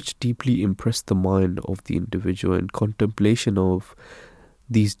as such deeply impress the mind of the individual. And contemplation of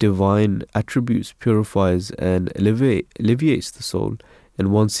these divine attributes purifies and alleviates the soul,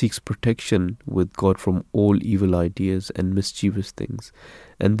 and one seeks protection with God from all evil ideas and mischievous things.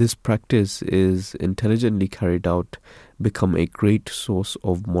 And this practice is intelligently carried out, become a great source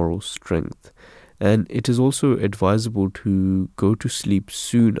of moral strength. And it is also advisable to go to sleep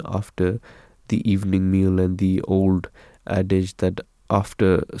soon after the evening meal, and the old adage that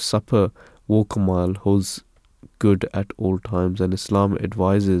after supper walk a mile holds good at all times. And Islam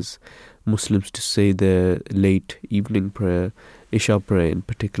advises Muslims to say their late evening prayer, Isha prayer in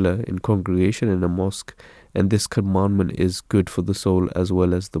particular, in congregation in a mosque, and this commandment is good for the soul as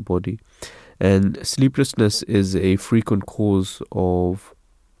well as the body. And sleeplessness is a frequent cause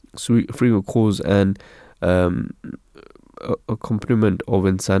and accompaniment of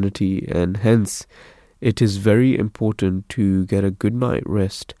insanity, and hence it is very important to get a good night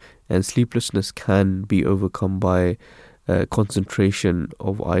rest. And sleeplessness can be overcome by concentration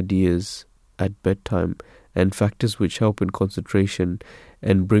of ideas at bedtime, and factors which help in concentration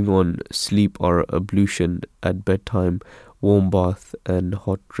and bring on sleep are ablution at bedtime, warm bath and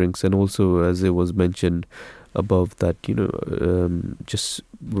hot drinks. And also, as it was mentioned above, that just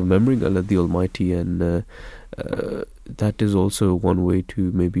remembering Allah the Almighty, and that is also one way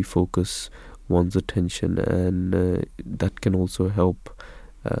to maybe focus one's attention, and that can also help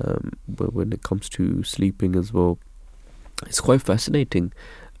when it comes to sleeping as well. It's quite fascinating,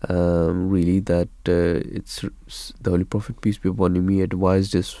 really, that it's the Holy Prophet, peace be upon him, he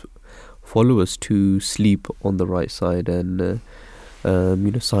advised his followers to sleep on the right side, and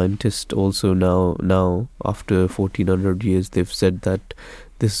scientists also now after 1400 years, they've said that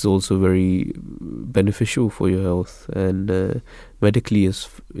this is also very beneficial for your health, and medically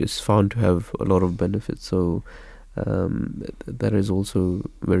is found to have a lot of benefits. So that is also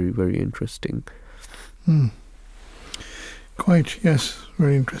very, very interesting. Quite, yes,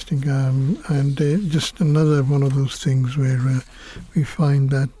 very interesting. And just another one of those things where we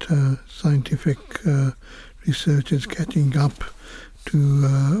find that scientific research is catching up to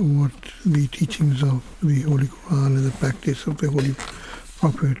what the teachings of the Holy Quran and the practice of the Holy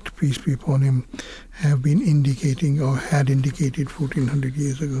Prophet, peace be upon him, have been indicating or had indicated 1400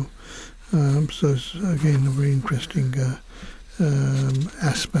 years ago. So it's again a very interesting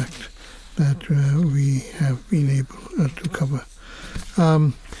aspect that we have been able to cover.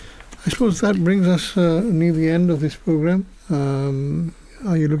 I suppose that brings us near the end of this program.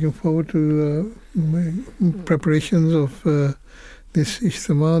 Are you looking forward to preparations of this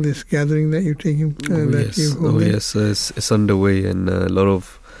Ijtima, this gathering that you're taking? Yes, it's underway, and a lot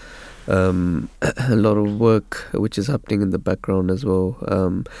of work which is happening in the background as well.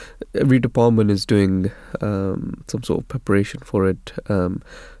 Every department is doing some sort of preparation for it.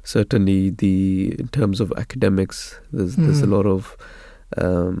 Certainly, in terms of academics, there's a lot of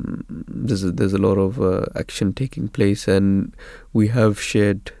there's a lot of action taking place, and we have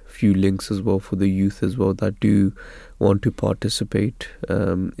shared few links as well for the youth as well that do want to participate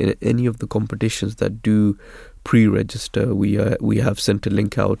in any of the competitions that do pre-register. We have sent a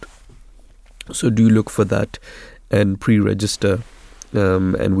link out, so do look for that and pre-register,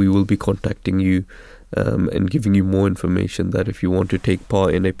 and we will be contacting you and giving you more information that if you want to take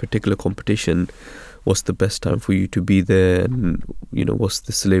part in a particular competition, what's the best time for you to be there, and what's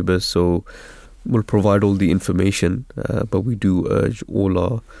the syllabus. So we'll provide all the information, but we do urge all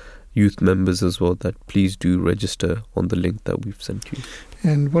our youth members as well that please do register on the link that we've sent you.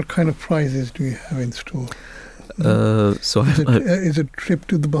 And what kind of prizes do you have in store? Is it a trip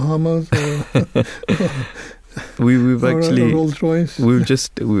to the Bahamas, or we've actually a Rolls Royce? We'll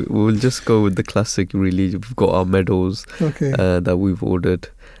just go with the classic. Really, we've got our medals that we've ordered,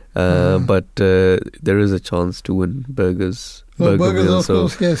 but there is a chance to win burgers. Burgers, of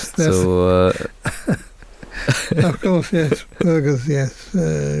course, yes. So. Of course, yes. Burgers, yes.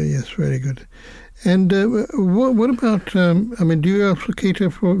 Yes, very good. And what about, do you also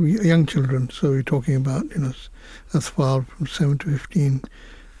cater for young children? So you're talking about, as far from 7 to 15.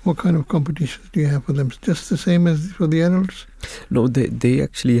 What kind of competitions do you have for them? Just the same as for the adults? No, they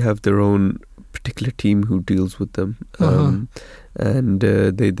actually have their own particular team who deals with them. And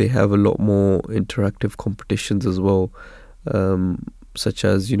they have a lot more interactive competitions as well, such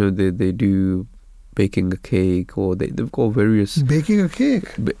as, they do baking a cake, or they've got various... Baking a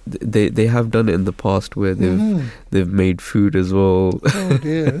cake? They have done it in the past where they've made food as well. Oh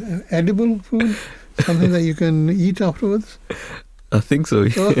dear. Edible food? Something that you can eat afterwards? I think so.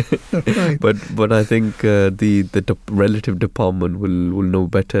 Oh, right. But I think the relative department will know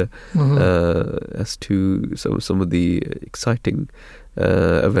better as to some of the exciting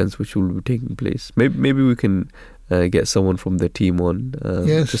events which will be taking place. Maybe we can get someone from their team on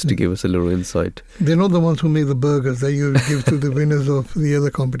just to give us a little insight. They're not the ones who make the burgers that you give to the winners of the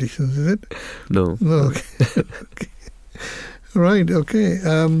other competitions, is it? No. Okay. Right, okay.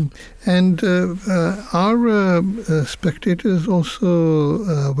 And are spectators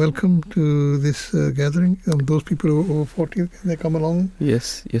also welcome to this gathering? Those people who are over 40, they come along?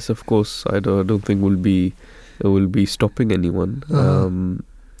 Yes, of course. I don't think we'll be stopping anyone.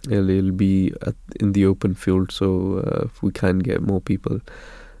 It'll be in the open field, so if we can get more people,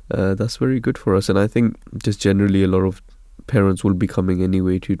 that's very good for us. And I think just generally a lot of parents will be coming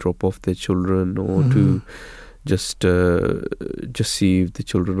anyway to drop off their children, or to just see if the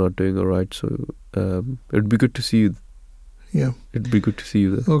children are doing all right. So it'd be good to see you. Yeah, it'd be good to see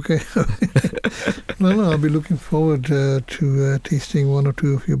you there. Okay. No, I'll be looking forward to tasting one or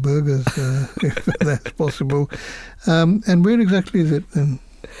two of your burgers if that's possible. And where exactly is it then?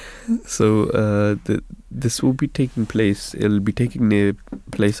 So this will be taking place. It'll be taking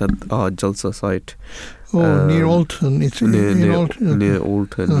place at our Jalsa site. Oh, near Alton. It's near Alton. Near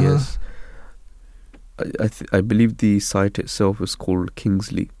Alton, yes. I believe the site itself is called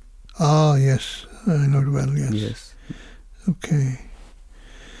Kingsley. Ah, yes. I know it well, yes. Yes. Okay.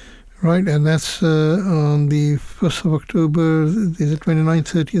 Right, and that's on the 1st of October, is it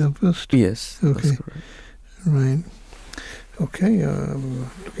 29th, 30th and 1st? Yes, okay. That's correct. Right. Okay,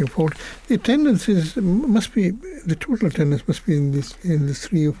 looking forward. The attendance must be, the total attendance must be in the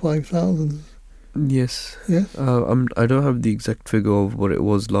 3,000 or 5,000. Yes. Yes? I don't have the exact figure of what it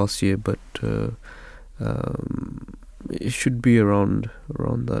was last year, but it should be around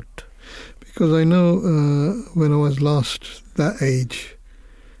that. Because I know when I was last that age,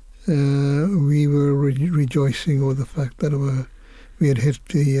 we were rejoicing over the fact that we had hit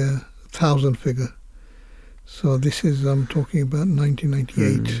the 1,000 figure. So this is, I'm talking about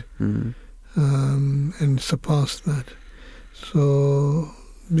 1998, and surpassed that. So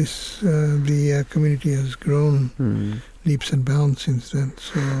this the community has grown leaps and bounds since then.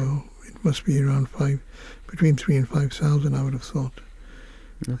 So it must be around between 3,000 and 5,000, I would have thought.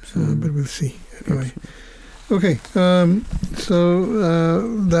 Absolutely. But we'll see. Anyway. Okay, so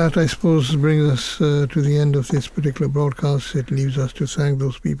that, I suppose, brings us to the end of this particular broadcast. It leaves us to thank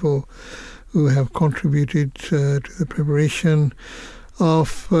those people who have contributed to the preparation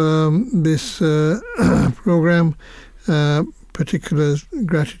of this program. Particular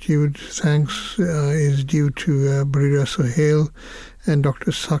gratitude, thanks is due to Bareera Sohail and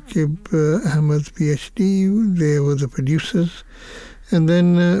Dr. Saqib Ahmed, PhD. They were the producers. And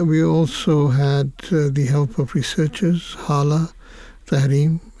then we also had the help of researchers, Haala,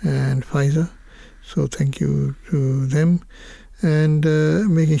 Tahreem and Fayza. So thank you to them. And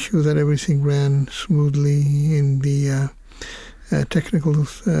making sure that everything ran smoothly in the technical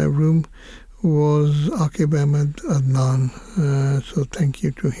room was Saqib Ahmed Adnan. So thank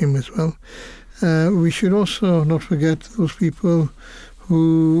you to him as well. We should also not forget those people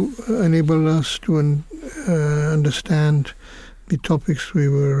who enabled us to understand the topics we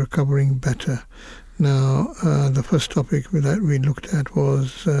were covering better. Now, the first topic that we looked at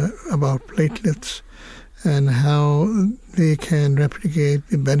was about platelets and how they can replicate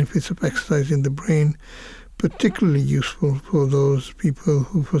the benefits of exercise in the brain, particularly useful for those people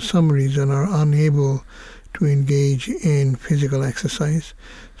who for some reason are unable to engage in physical exercise.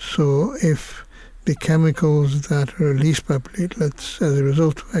 So if the chemicals that are released by platelets as a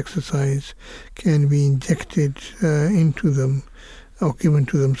result of exercise can be injected into them or given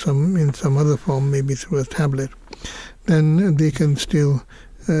to them in some other form, maybe through a tablet, then they can still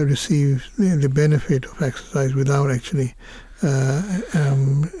receive the benefit of exercise without actually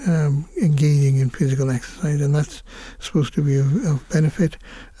engaging in physical exercise. And that's supposed to be of benefit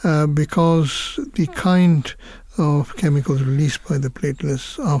because the kind of chemicals released by the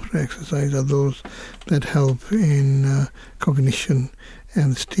platelets after exercise are those that help in cognition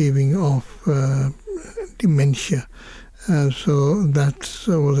and staving off dementia. So that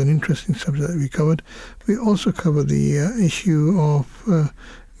was an interesting subject that we covered. We also covered the issue of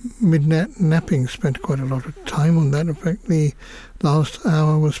midnight napping, spent quite a lot of time on that. In fact, the last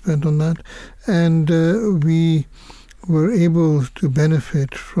hour was spent on that. And we were able to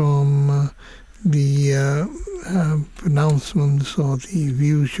benefit from the pronouncements or the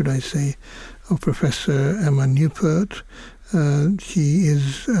views, should I say, of Professor Emma Neupert. She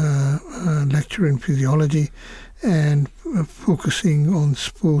is a lecturer in physiology and focusing on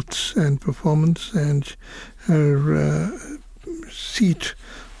sports and performance, and her seat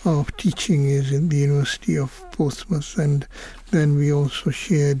of teaching is in the University of Portsmouth. And then we also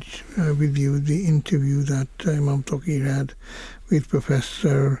shared with you the interview that Imam Touqeer had with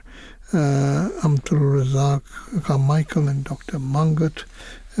Professor Amtul, Razzaq, Carmichael and Dr. Mangat,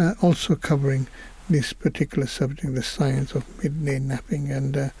 also covering this particular subject, the science of midday napping.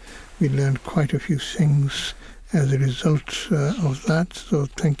 And we learned quite a few things as a result of that. So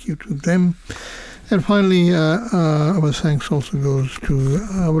thank you to them. And finally, our thanks also goes to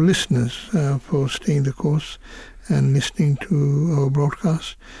our listeners for staying the course and listening to our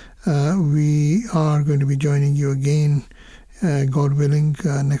broadcast. We are going to be joining you again, God willing,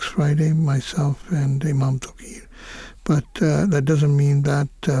 next Friday, myself and Imam Touqeer. But that doesn't mean that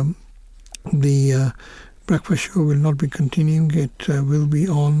the breakfast show will not be continuing. It will be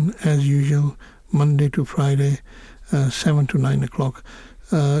on as usual, Monday to Friday, 7 to 9 o'clock.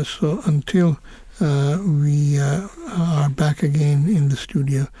 So until we are back again in the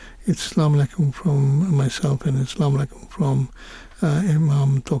studio, it's Assalamu Alaikum from myself and Assalamu Alaikum from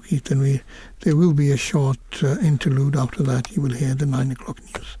Imam Touqeer Tanvir. There will be a short interlude. After that you will hear the 9 o'clock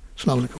news. Assalamu Alaikum.